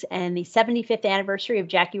Leagues and the 75th anniversary of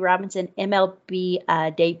Jackie Robinson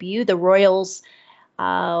MLB debut, the Royals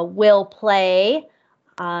will play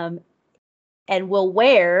and will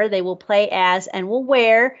wear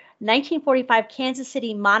 1945 Kansas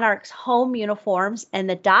City Monarchs home uniforms, and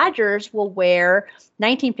the Dodgers will wear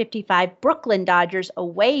 1955 Brooklyn Dodgers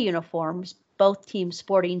away uniforms, both teams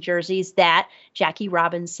sporting jerseys that Jackie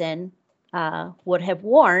Robinson would have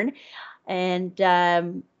worn.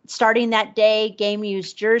 And starting that day, game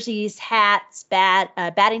used jerseys, hats,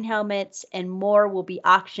 batting helmets, and more will be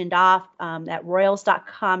auctioned off at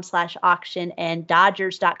royals.com/auction and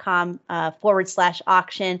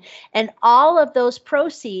dodgers.com/auction. And all of those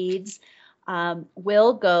proceeds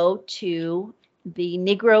will go to the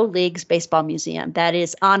Negro Leagues Baseball Museum. That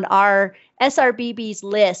is on our SRBB's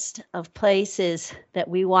list of places that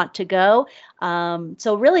we want to go.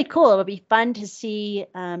 So really cool. It'll be fun to see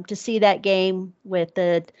that game with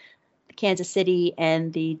the Kansas City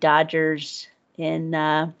and the Dodgers in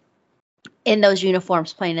those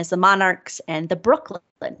uniforms playing as the Monarchs and the Brooklyn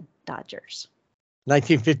Dodgers.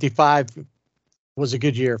 1955 was a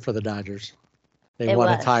good year for the Dodgers. They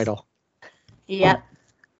won a title. Yep.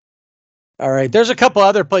 All right. There's a couple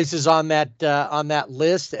other places on that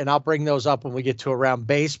list, and I'll bring those up when we get to Around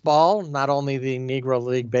Baseball. Not only the Negro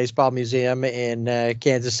League Baseball Museum in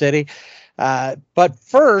Kansas City, but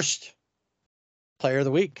first, Player of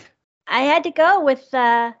the Week. I had to go with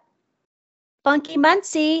Funky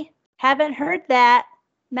Muncie. Haven't heard that,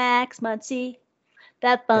 Max Muncie.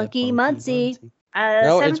 That Funky Muncie.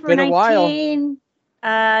 No, it's been a while. 2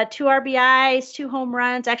 RBIs, 2 home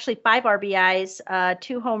runs, actually 5 RBIs,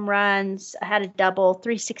 2 home runs, had a double,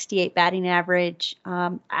 368 batting average.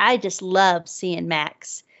 I just love seeing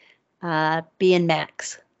Max being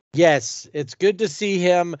Max. Yes, it's good to see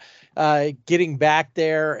him getting back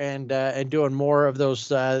there and doing more of those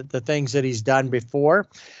the things that he's done before.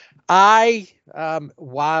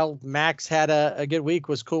 While Max had a good week,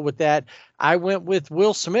 was cool with that, I went with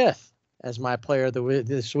Will Smith as my player of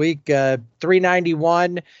this week.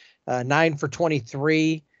 391, 9 for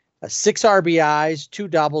 23, 6 RBIs, 2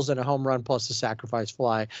 doubles, and a home run plus a sacrifice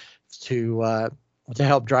fly to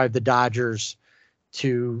help drive the Dodgers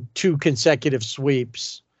to 2 consecutive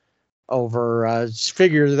sweeps over.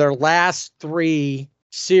 Figure their last 3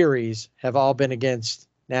 series have all been against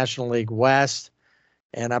National League West.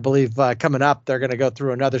 And I believe coming up, they're going to go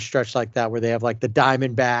through another stretch like that where they have like the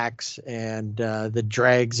Diamondbacks and the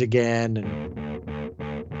Dregs again.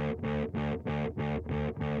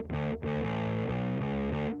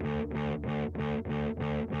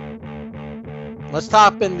 Let's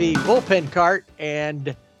hop in the bullpen cart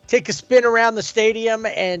and take a spin around the stadium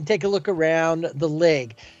and take a look around the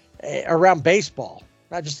league, around baseball,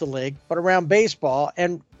 not just the league, but around baseball,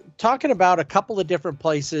 and talking about a couple of different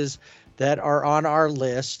places that are on our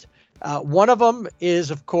list. One of them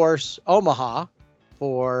is, of course, Omaha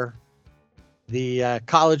for the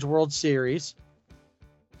College World Series.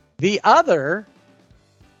 The other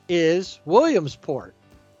is Williamsport,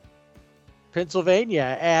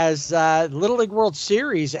 Pennsylvania, as Little League World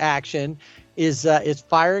Series action is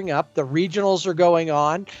firing up. The regionals are going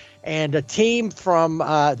on, and a team from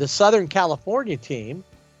the Southern California team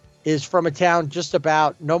is from a town just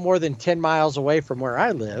about no more than 10 miles away from where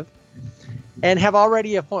I live, and have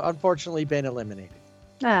already unfortunately been eliminated.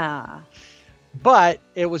 But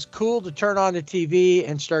it was cool to turn on the TV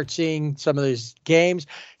and start seeing some of these games.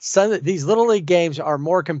 Some of these Little League games are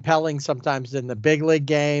more compelling sometimes than the big league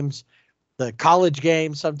games, the college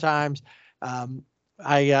games sometimes.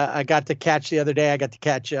 I got to catch the other day. I got to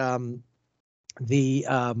catch the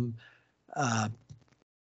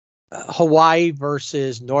Hawaii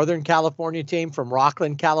versus Northern California team from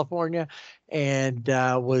Rockland, California, and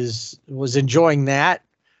was enjoying that.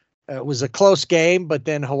 It was a close game, but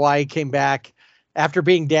then Hawaii came back after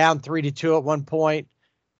being down 3-2 at one point.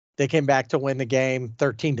 They came back to win the game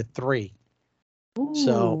 13-3.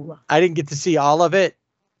 So I didn't get to see all of it,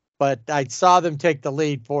 but I saw them take the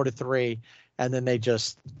lead 4-3, and then they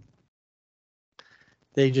just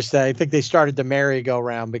I think they started the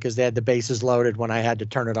merry-go-round because they had the bases loaded when I had to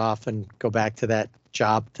turn it off and go back to that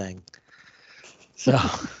job thing. So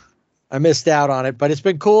I missed out on it, but it's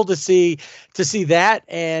been cool to see that,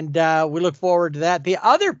 and we look forward to that. The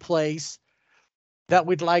other place that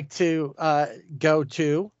we'd like to go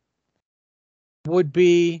to would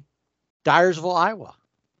be Dyersville, Iowa.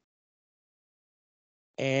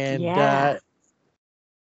 And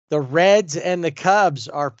the Reds and the Cubs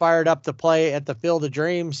are fired up to play at the Field of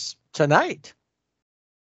Dreams tonight.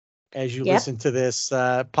 As you listen to this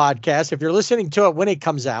podcast, if you're listening to it when it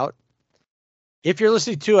comes out, if you're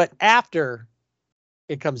listening to it after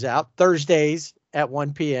it comes out, Thursdays at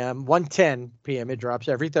 1 p.m., 1:10 p.m., it drops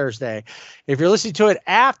every Thursday. If you're listening to it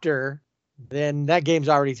after, then that game's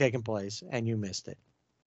already taken place and you missed it.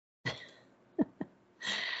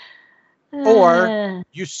 Or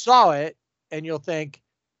you saw it and you'll think,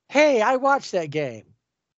 hey, I watched that game.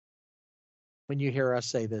 When you hear us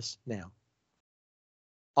say this now,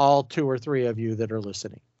 all 2 or 3 of you that are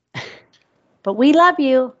listening. But we love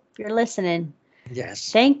you if you're listening.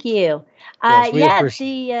 Yes. Thank you. Yes,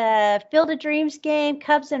 the Field of Dreams game,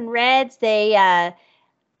 Cubs and Reds, the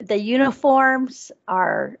uniforms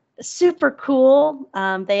are super cool.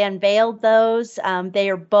 They unveiled those.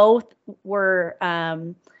 They were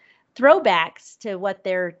throwbacks to what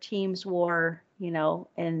their teams wore,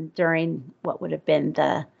 and during what would have been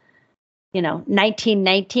the,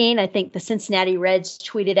 1919. I think the Cincinnati Reds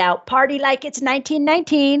tweeted out "Party like it's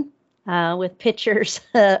 1919" with pictures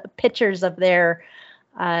of their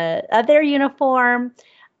uniform.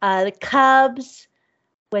 The Cubs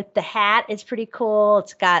with the hat is pretty cool.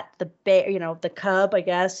 It's got the cub, I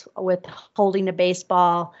guess, with holding a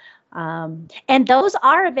baseball. And those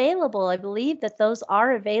are available. I believe that those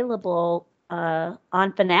are available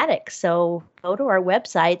on Fanatics. So go to our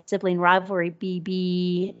website,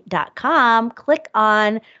 siblingrivalrybb.com, click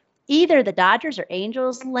on either the Dodgers or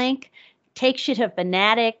Angels link, takes you to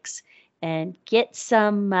Fanatics, and get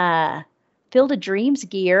some Field of Dreams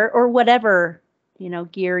gear or whatever,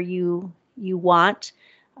 gear you want.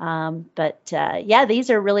 These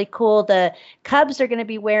are really cool. The Cubs are going to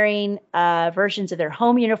be wearing versions of their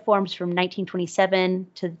home uniforms from 1927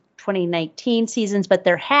 to 2019 seasons, but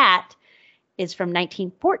their hat is from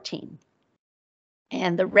 1914.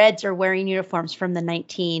 And the Reds are wearing uniforms from the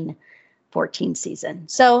 1914 season.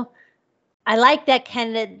 So I like that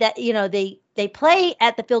kind of they play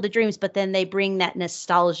at the Field of Dreams, but then they bring that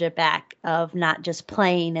nostalgia back of not just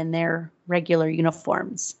playing in their regular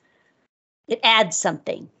uniforms. It adds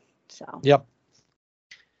something. So. Yep.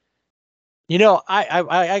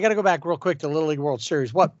 I got to go back real quick to Little League World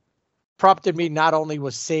Series. What prompted me not only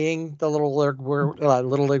was seeing the Little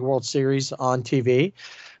League World Series on TV,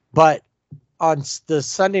 but on the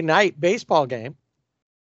Sunday night baseball game,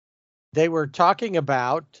 they were talking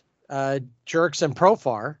about Jurickson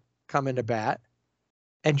Profar coming to bat,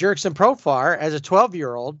 and Jurickson Profar, as a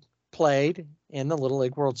 12-year-old, played in the Little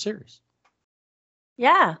League World Series.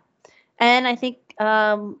 Yeah. And I think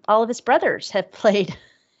all of his brothers have played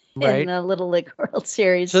in the Little League World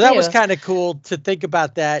Series. So that was kind of cool to think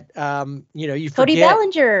about that. You forget. Cody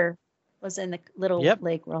Bellinger was in the Little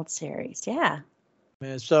League World Series. Yeah.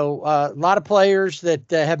 So a lot of players that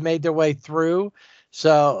have made their way through.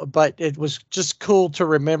 So, but it was just cool to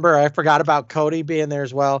remember. I forgot about Cody being there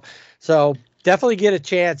as well. So definitely get a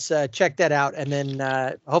chance, check that out, and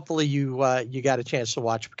then hopefully you got a chance to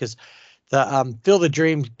watch, because the Field of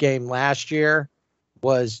Dreams game last year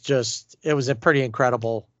was it was a pretty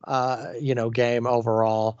incredible game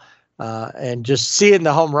overall, and just seeing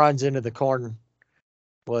the home runs into the corn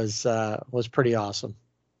was pretty awesome.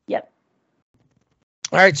 Yep.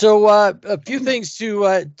 All right, so a few things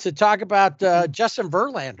to talk about. Justin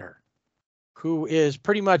Verlander, who is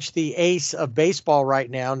pretty much the ace of baseball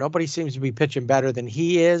right now. Nobody seems to be pitching better than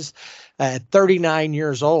he is. At 39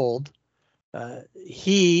 years old,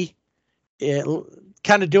 he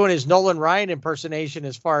kind of doing his Nolan Ryan impersonation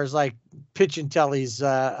as far as like pitching till he's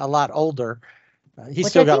a lot older. He's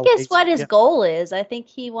Which still I got think is what his goal is. I think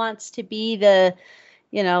he wants to be the,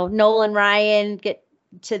 Nolan Ryan, get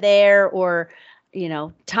to there, or,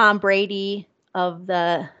 Tom Brady of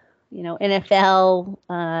the, NFL.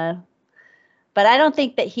 But I don't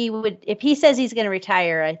think that he would, if he says he's going to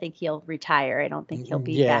retire, I think he'll retire. I don't think he'll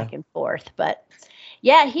be back and forth. But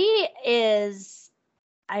yeah, he is.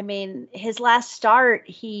 I mean, his last start,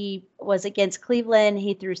 he was against Cleveland.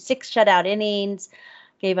 He threw 6 shutout innings,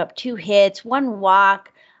 gave up 2 hits, 1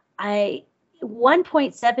 walk,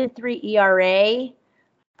 1.73 ERA.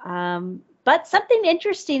 But something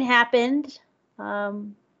interesting happened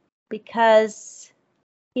because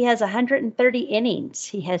he has 130 innings.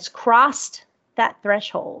 He has crossed that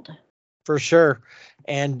threshold. For sure.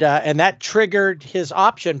 And that triggered his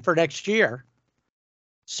option for next year.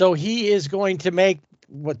 So he is going to make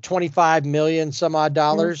 $25 million some odd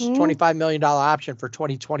dollars, $25 million option for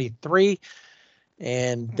 2023.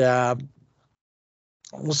 And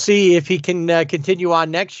we'll see if he can continue on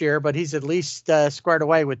next year, but he's at least squared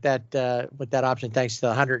away with that option, thanks to the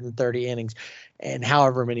 130 innings and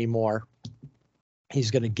however many more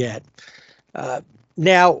he's going to get.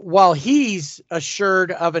 Now, while he's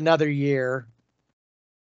assured of another year,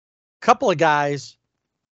 a couple of guys,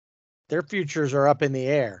 their futures are up in the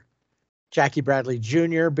air. Jackie Bradley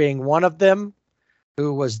Jr. being one of them,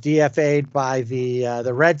 who was DFA'd by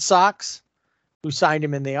the Red Sox, who signed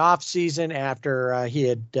him in the offseason after he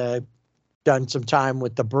had done some time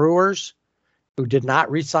with the Brewers, who did not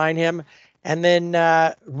re-sign him. And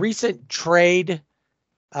then recent trade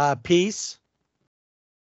piece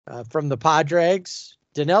from the Padres,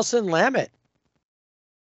 Dinelson Lamet.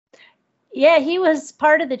 Yeah, he was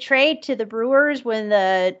part of the trade to the Brewers when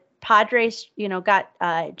the Padres, got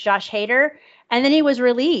Josh Hader, and then he was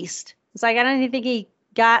released. It's like, I don't even think he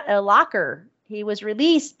got a locker. He was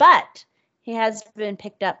released, but he has been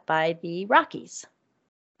picked up by the Rockies.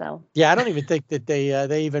 So yeah, I don't even think that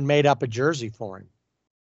they even made up a jersey for him.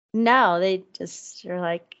 No, they just are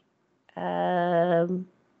like, yeah,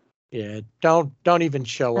 don't even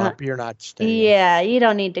show up. You're not staying. Yeah, you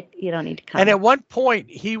don't need to come. And at one point,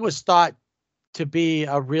 he was thought to be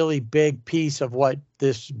a really big piece of what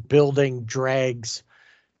this building Dregs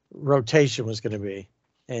rotation was going to be.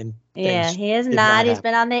 And yeah, he is not. He's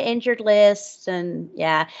been on the injured list. And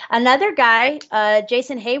yeah, another guy,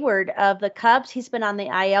 Jason Hayward of the Cubs, he's been on the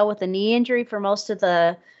IL with a knee injury for most of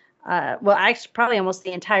the, probably almost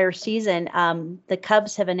the entire season. The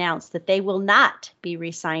Cubs have announced that they will not be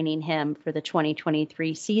re-signing him for the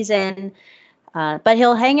 2023 season. But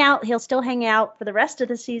he'll hang out. He'll still hang out for the rest of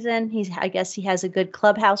the season. I guess he has a good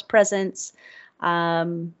clubhouse presence.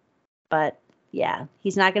 But yeah,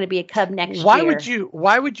 he's not going to be a Cub next year. Why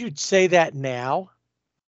would you say that now?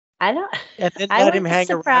 I don't. And then let him hang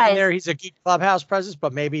around there. He's a good clubhouse presence,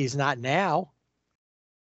 but maybe he's not now.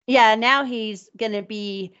 Yeah, now he's going to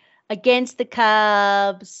be against the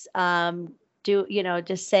Cubs.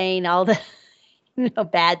 Just saying all the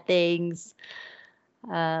bad things.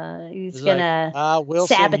 He's gonna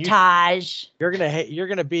Wilson, sabotage. You're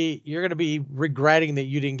gonna be regretting that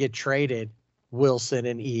you didn't get traded, Wilson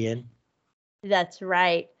and Ian. That's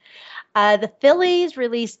right. The Phillies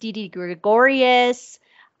released Didi Gregorius,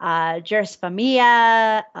 Jeurys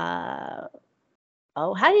Familia. How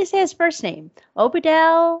do you say his first name?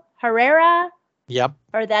 Obadel Herrera. Yep.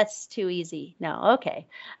 Or that's too easy. No. Okay.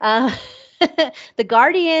 The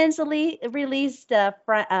Guardians released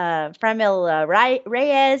Framil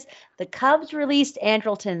Reyes. The Cubs released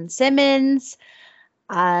Andrelton Simmons.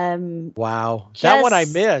 Wow, that one I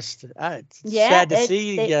missed. Sad to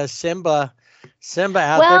see Simba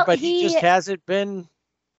out there, but he just hasn't been.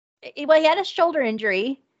 Well, he had a shoulder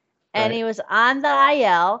injury, and he was on the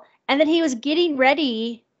IL, and then he was getting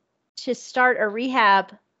ready to start a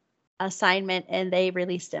rehab assignment, and they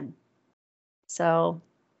released him. So.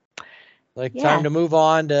 Time to move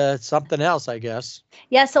on to something else, I guess.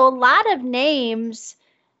 Yeah, so a lot of names,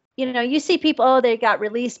 you see people, they got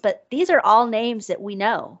released, but these are all names that we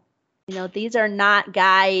know. These are not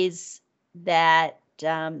guys that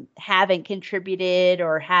haven't contributed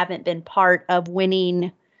or haven't been part of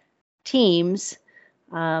winning teams.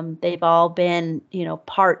 They've all been,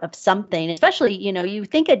 part of something, especially, you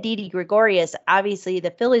think of Didi Gregorius. Obviously,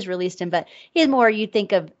 the Phillies released him, but he's more, you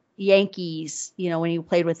think of, Yankees, when he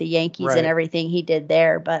played with the Yankees Right. and everything he did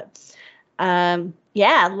there. But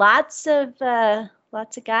yeah, lots of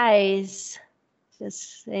guys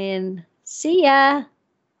just saying, see ya.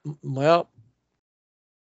 Well,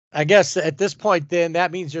 I guess at this point, then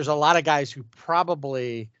that means there's a lot of guys who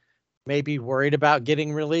probably may be worried about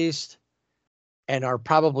getting released and are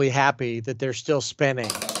probably happy that they're still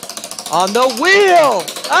spinning on the wheel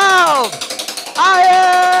of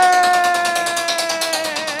IL.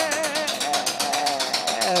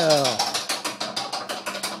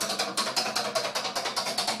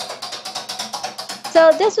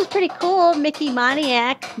 So this was pretty cool. Mickey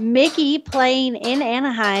Moniak, Mickey playing in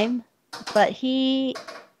Anaheim, but he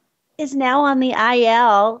is now on the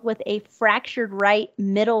IL with a fractured right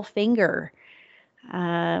middle finger.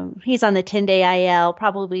 He's on the 10-day IL,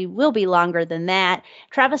 probably will be longer than that.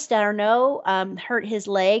 Travis d'Arnaud hurt his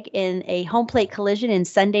leg in a home plate collision in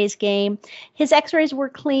Sunday's game. His x-rays were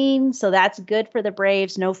clean, so that's good for the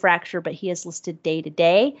Braves. No fracture, but he is listed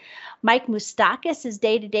day-to-day. Mike Moustakas is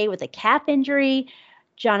day-to-day with a calf injury.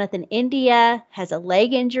 Jonathan India has a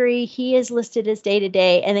leg injury. He is listed as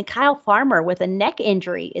day-to-day. And then Kyle Farmer with a neck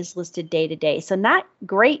injury is listed day-to-day. So not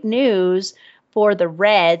great news for the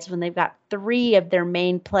Reds when they've got 3 of their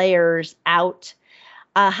main players out.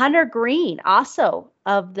 Hunter Green, also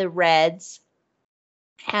of the Reds,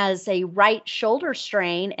 has a right shoulder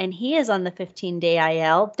strain, and he is on the 15-day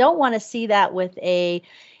IL. Don't want to see that with a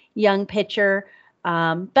young pitcher,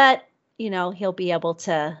 but, he'll be able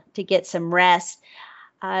to get some rest.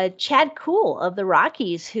 Chad Kuhl of the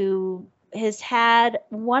Rockies, who has had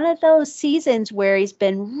one of those seasons where he's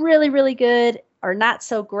been really, really good or not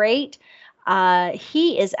so great.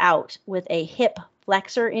 He is out with a hip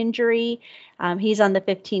flexor injury. He's on the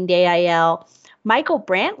 15-day IL. Michael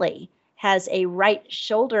Brantley has right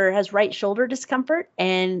shoulder discomfort,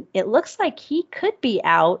 and it looks like he could be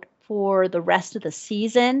out for the rest of the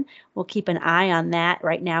season. We'll keep an eye on that.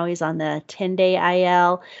 Right now, he's on the 10-day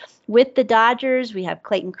IL. With the Dodgers, we have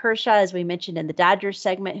Clayton Kershaw, as we mentioned in the Dodgers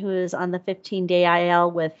segment, who is on the 15-day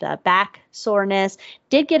IL with back soreness.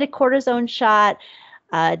 Did get a cortisone shot.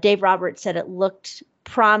 Dave Roberts said it looked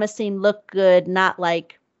promising, looked good, not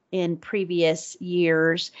like in previous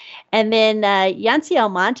years. And then Yancy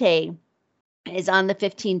Almonte is on the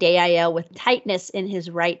 15-day IL with tightness in his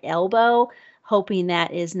right elbow, hoping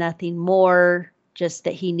that is nothing more, just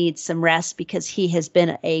that he needs some rest because he has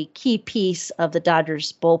been a key piece of the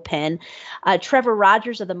Dodgers bullpen. Trevor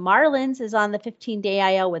Rogers of the Marlins is on the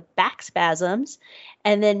 15-day IL with back spasms.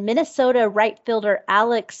 And then Minnesota right fielder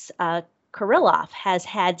Alex Kirilloff has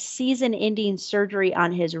had season-ending surgery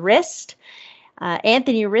on his wrist.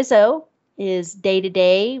 Anthony Rizzo is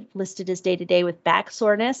day-to-day, listed as day-to-day with back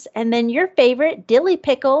soreness. And then your favorite, Dilly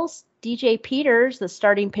Pickles, DJ Peters, the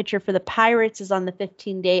starting pitcher for the Pirates, is on the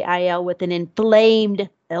 15-day IL with an inflamed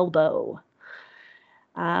elbow.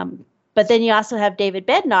 But then you also have David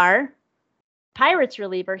Bednar, Pirates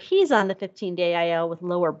reliever. He's on the 15-day IL with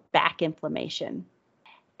lower back inflammation.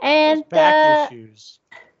 And back issues.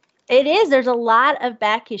 It is. There's a lot of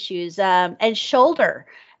back issues and shoulder.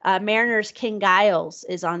 Mariners' Ken Giles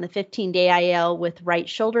is on the 15-day IL with right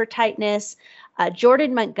shoulder tightness.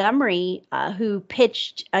 Jordan Montgomery, who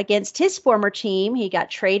pitched against his former team, he got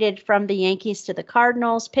traded from the Yankees to the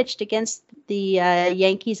Cardinals, pitched against the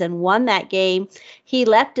Yankees and won that game. He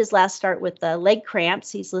left his last start with leg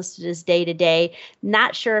cramps. He's listed as day-to-day.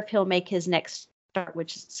 Not sure if he'll make his next start,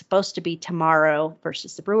 which is supposed to be tomorrow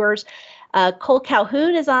versus the Brewers. Cole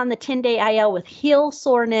Calhoun is on the 10-day IL with heel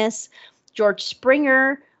soreness. George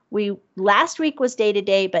Springer, last week was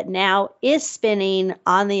day-to-day, but now is spinning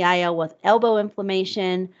on the IL with elbow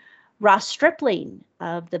inflammation. Ross Stripling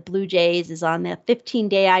of the Blue Jays is on the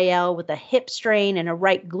 15-day IL with a hip strain and a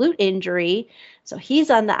right glute injury. So he's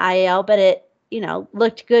on the IL, but it,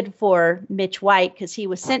 looked good for Mitch White because he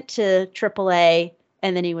was sent to AAA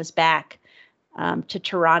and then he was back to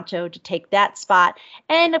Toronto to take that spot.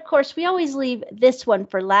 And of course, we always leave this one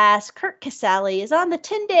for last. Kurt Casale is on the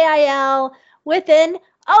 10-day IL with an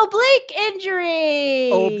oblique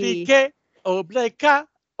injury. Oblique,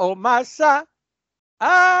 oh my side.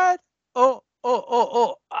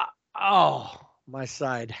 My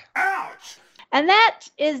side. Ouch! And that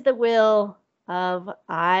is the will of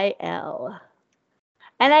IL.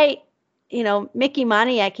 And Mickey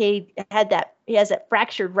Moniak, he has that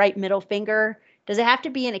fractured right middle finger. Does it have to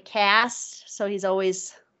be in a cast? So he's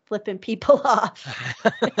always flipping people off.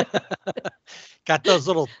 Got those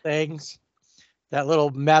little things, that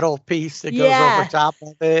little metal piece that goes over top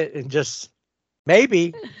of it, and just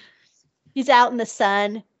maybe. He's out in the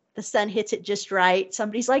sun. The sun hits it just right.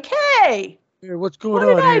 Somebody's like, hey, what's going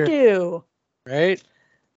what on did here? I do? Right?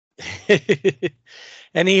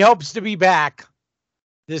 And he hopes to be back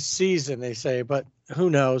this season, they say, but who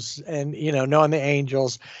knows? And, knowing the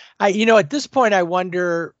Angels, at this point, I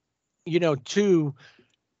wonder, too,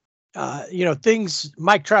 things,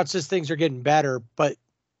 Mike Trout says things are getting better, but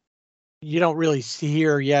you don't really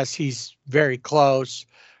hear, yes, he's very close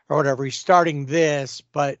or whatever. He's starting this,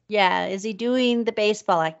 but. Yeah. Is he doing the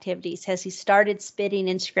baseball activities? Has he started spitting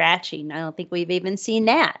and scratching? I don't think we've even seen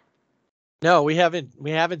that. No, we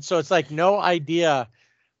haven't. So it's like no idea,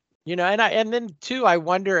 and then too, I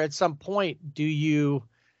wonder at some point,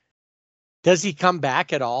 does he come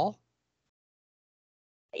back at all?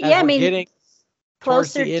 Yeah. I mean, getting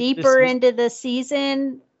closer, deeper into the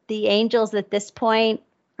season, the Angels at this point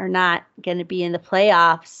are not going to be in the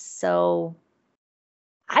playoffs. So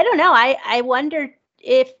I don't know. I wonder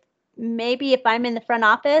if maybe if I'm in the front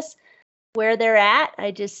office where they're at,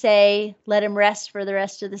 I just say, let him rest for the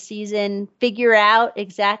rest of the season, figure out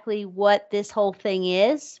exactly what this whole thing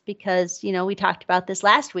is, because, we talked about this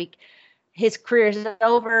last week. His career is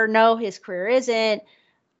over. No, his career isn't.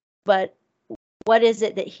 But what is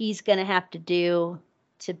it that he's going to have to do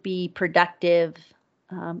to be productive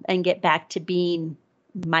and get back to being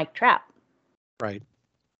Mike Trout? Right.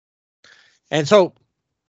 And so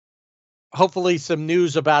hopefully some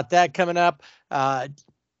news about that coming up.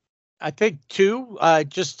 I think too,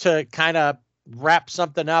 just to kind of wrap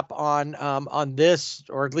something up on this,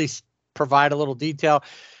 or at least provide a little detail,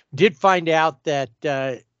 did find out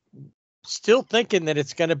that still thinking that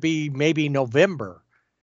it's going to be maybe November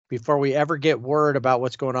before we ever get word about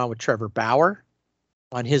what's going on with Trevor Bauer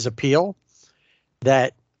on his appeal.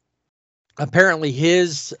 That apparently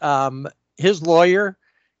his lawyer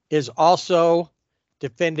is also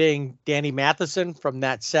defending Danny Matheson from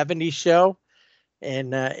that 70s show.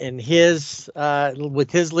 And in his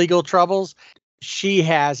with his legal troubles, she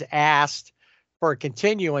has asked for a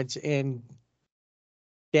continuance in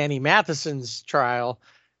Danny Matheson's trial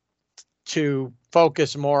to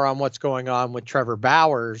focus more on what's going on with Trevor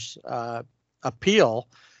Bauer's appeal,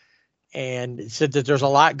 and said that there's a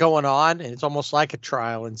lot going on, and it's almost like a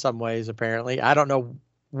trial in some ways. Apparently, I don't know.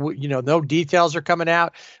 No details are coming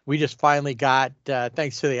out. We just finally got,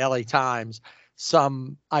 thanks to the LA Times,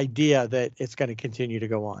 some idea that it's going to continue to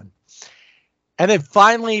go on. And then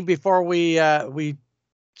finally, before we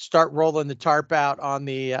start rolling the tarp out on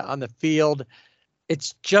the field,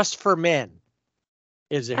 it's Just for Men.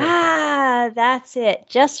 Is it? That's it.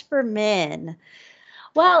 Just for Men.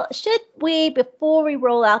 Well, should we, before we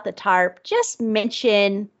roll out the tarp, just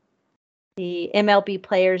mention the MLB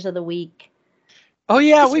Players of the Week? Oh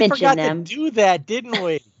yeah, we forgot to do that, didn't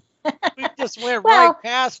we? We just went right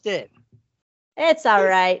past it. It's all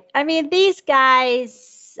right. I mean, these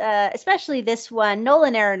guys, especially this one,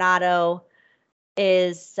 Nolan Arenado,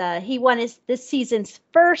 he won this season's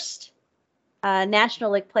first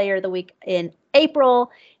National League Player of the Week in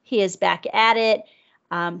April. He is back at it.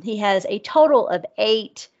 He has a total of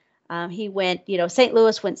 8. He went, St.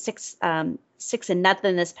 Louis went 6-0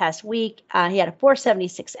 this past week. He had a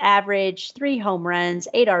 .476 average, 3 home runs,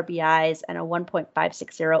 8 RBIs, and a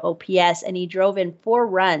 1.560 OPS. And he drove in 4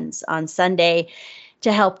 runs on Sunday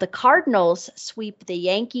to help the Cardinals sweep the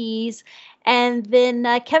Yankees. And then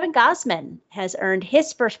Kevin Gausman has earned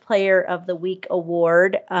his first Player of the Week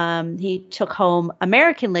award. He took home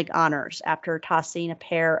American League honors after tossing a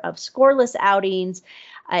pair of scoreless outings,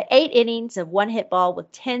 8 innings of one-hit ball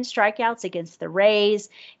with 10 strikeouts against the Rays.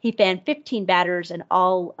 He fanned 15 batters in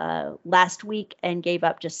all last week and gave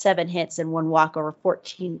up just 7 hits and 1 walk over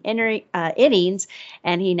 14 innings.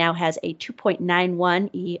 And he now has a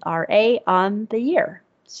 2.91 ERA on the year.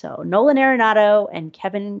 So Nolan Arenado and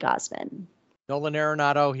Kevin Gausman. Nolan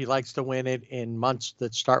Arenado, he likes to win it in months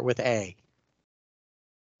that start with A.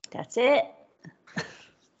 That's it.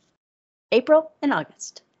 April and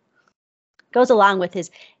August. Goes along with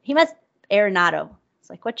Arenado. It's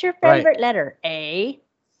like, what's your favorite letter? A?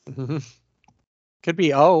 Mm-hmm. Could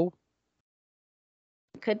be O.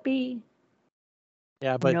 Could be.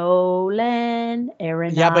 Yeah, but Nolan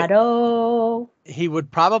Arenado. Yeah, but he would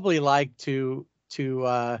probably like to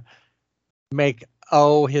make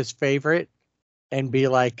O his favorite and be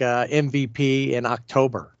like MVP in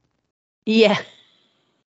October. Yeah.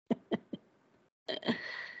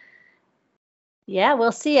 Yeah,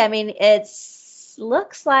 we'll see. I mean,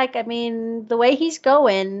 looks like, the way he's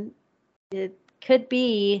going, it could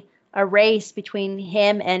be a race between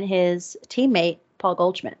him and his teammate, Paul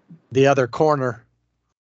Goldschmidt. The other corner.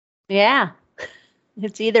 Yeah.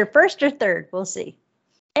 It's either first or third. We'll see.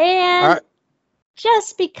 And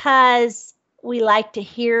just because we like to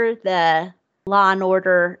hear the Law and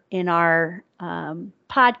Order in our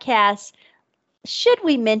podcast, should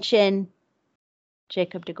we mention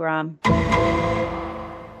Jacob deGrom?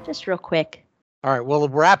 Just real quick. All right, we'll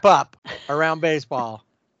wrap up Around Baseball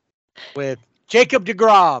with Jacob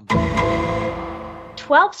deGrom.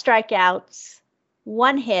 12 strikeouts,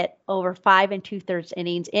 1 hit over 5 2/3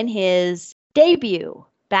 innings in his debut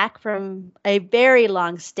back from a very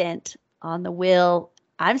long stint on the wheel.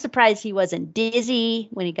 I'm surprised he wasn't dizzy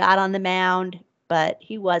when he got on the mound, but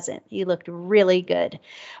he wasn't. He looked really good.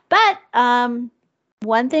 But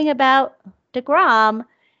one thing about deGrom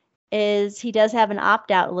is he does have an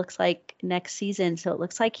opt-out, it looks like, next season. So it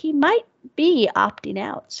looks like he might be opting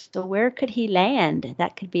out. So where could he land?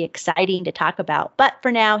 That could be exciting to talk about. But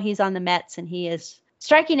for now, he's on the Mets, and he is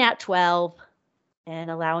striking out 12 and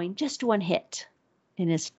allowing just 1 hit in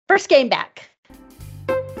his first game back.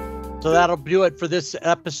 So that'll do it for this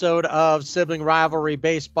episode of Sibling Rivalry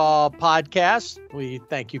Baseball Podcast. We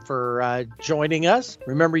thank you for joining us.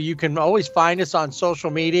 Remember, you can always find us on social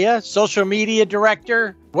media. Social media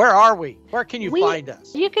director, where are we? Where can you find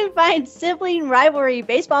us? You can find Sibling Rivalry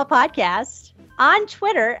Baseball Podcast on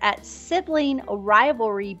Twitter at Sibling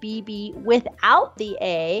Rivalry BB without the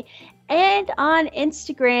A, and on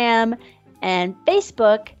Instagram and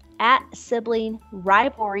Facebook at Sibling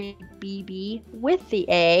Rivalry BB with the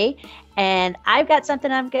A. And I've got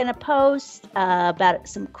something I'm going to post about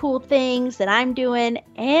some cool things that I'm doing.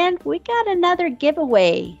 And we got another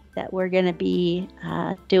giveaway that we're going to be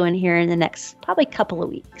doing here in the next probably couple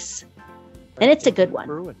of weeks. And it's a good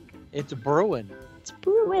one. It's brewing.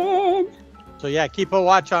 So yeah, keep a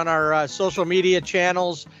watch on our social media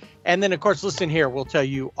channels. And then, of course, listen here. We'll tell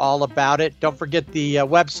you all about it. Don't forget the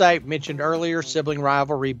website mentioned earlier,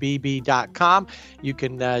 siblingrivalrybb.com. You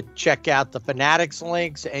can check out the Fanatics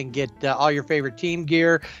links and get all your favorite team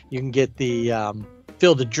gear. You can get the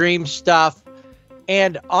Field of Dreams stuff.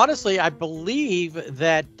 And honestly, I believe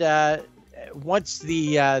that once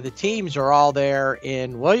the teams are all there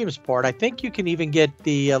in Williamsport, I think you can even get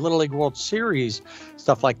the Little League World Series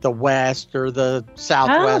stuff like the West or the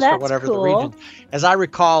Southwest or whatever the region. As I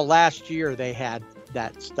recall, last year they had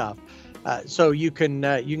that stuff. So you can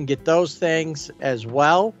get those things as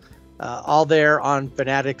well. All there on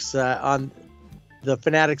Fanatics on the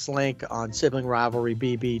Fanatics link on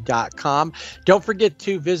siblingrivalrybb.com. Don't forget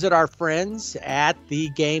to visit our friends at the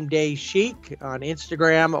Game Day Chic on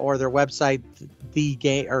Instagram or their website,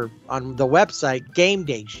 on the website Game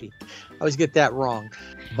Day Chic. I always get that wrong.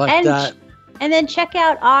 But and then check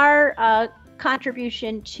out our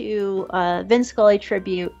contribution to Vin Scully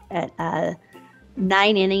tribute at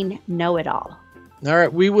 9-inning Know-It-All. All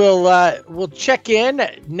right, we will we'll check in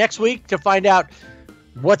next week to find out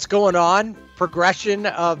what's going on. Progression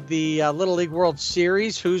of the Little League World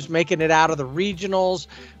Series, who's making it out of the regionals,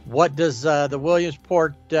 what does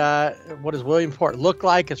Williamsport look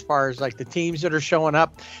like as far as like the teams that are showing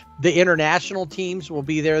up. The international teams will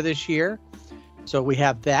be there this year, so we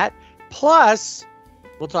have that. Plus,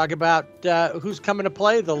 we'll talk about who's coming to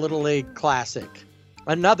play the Little League Classic,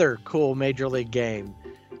 another cool major league game.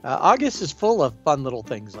 August is full of fun little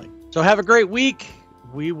things like. So have a great week.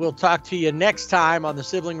 We will talk to you next time on the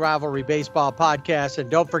Sibling Rivalry Baseball Podcast.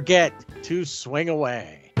 And don't forget to swing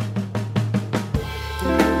away.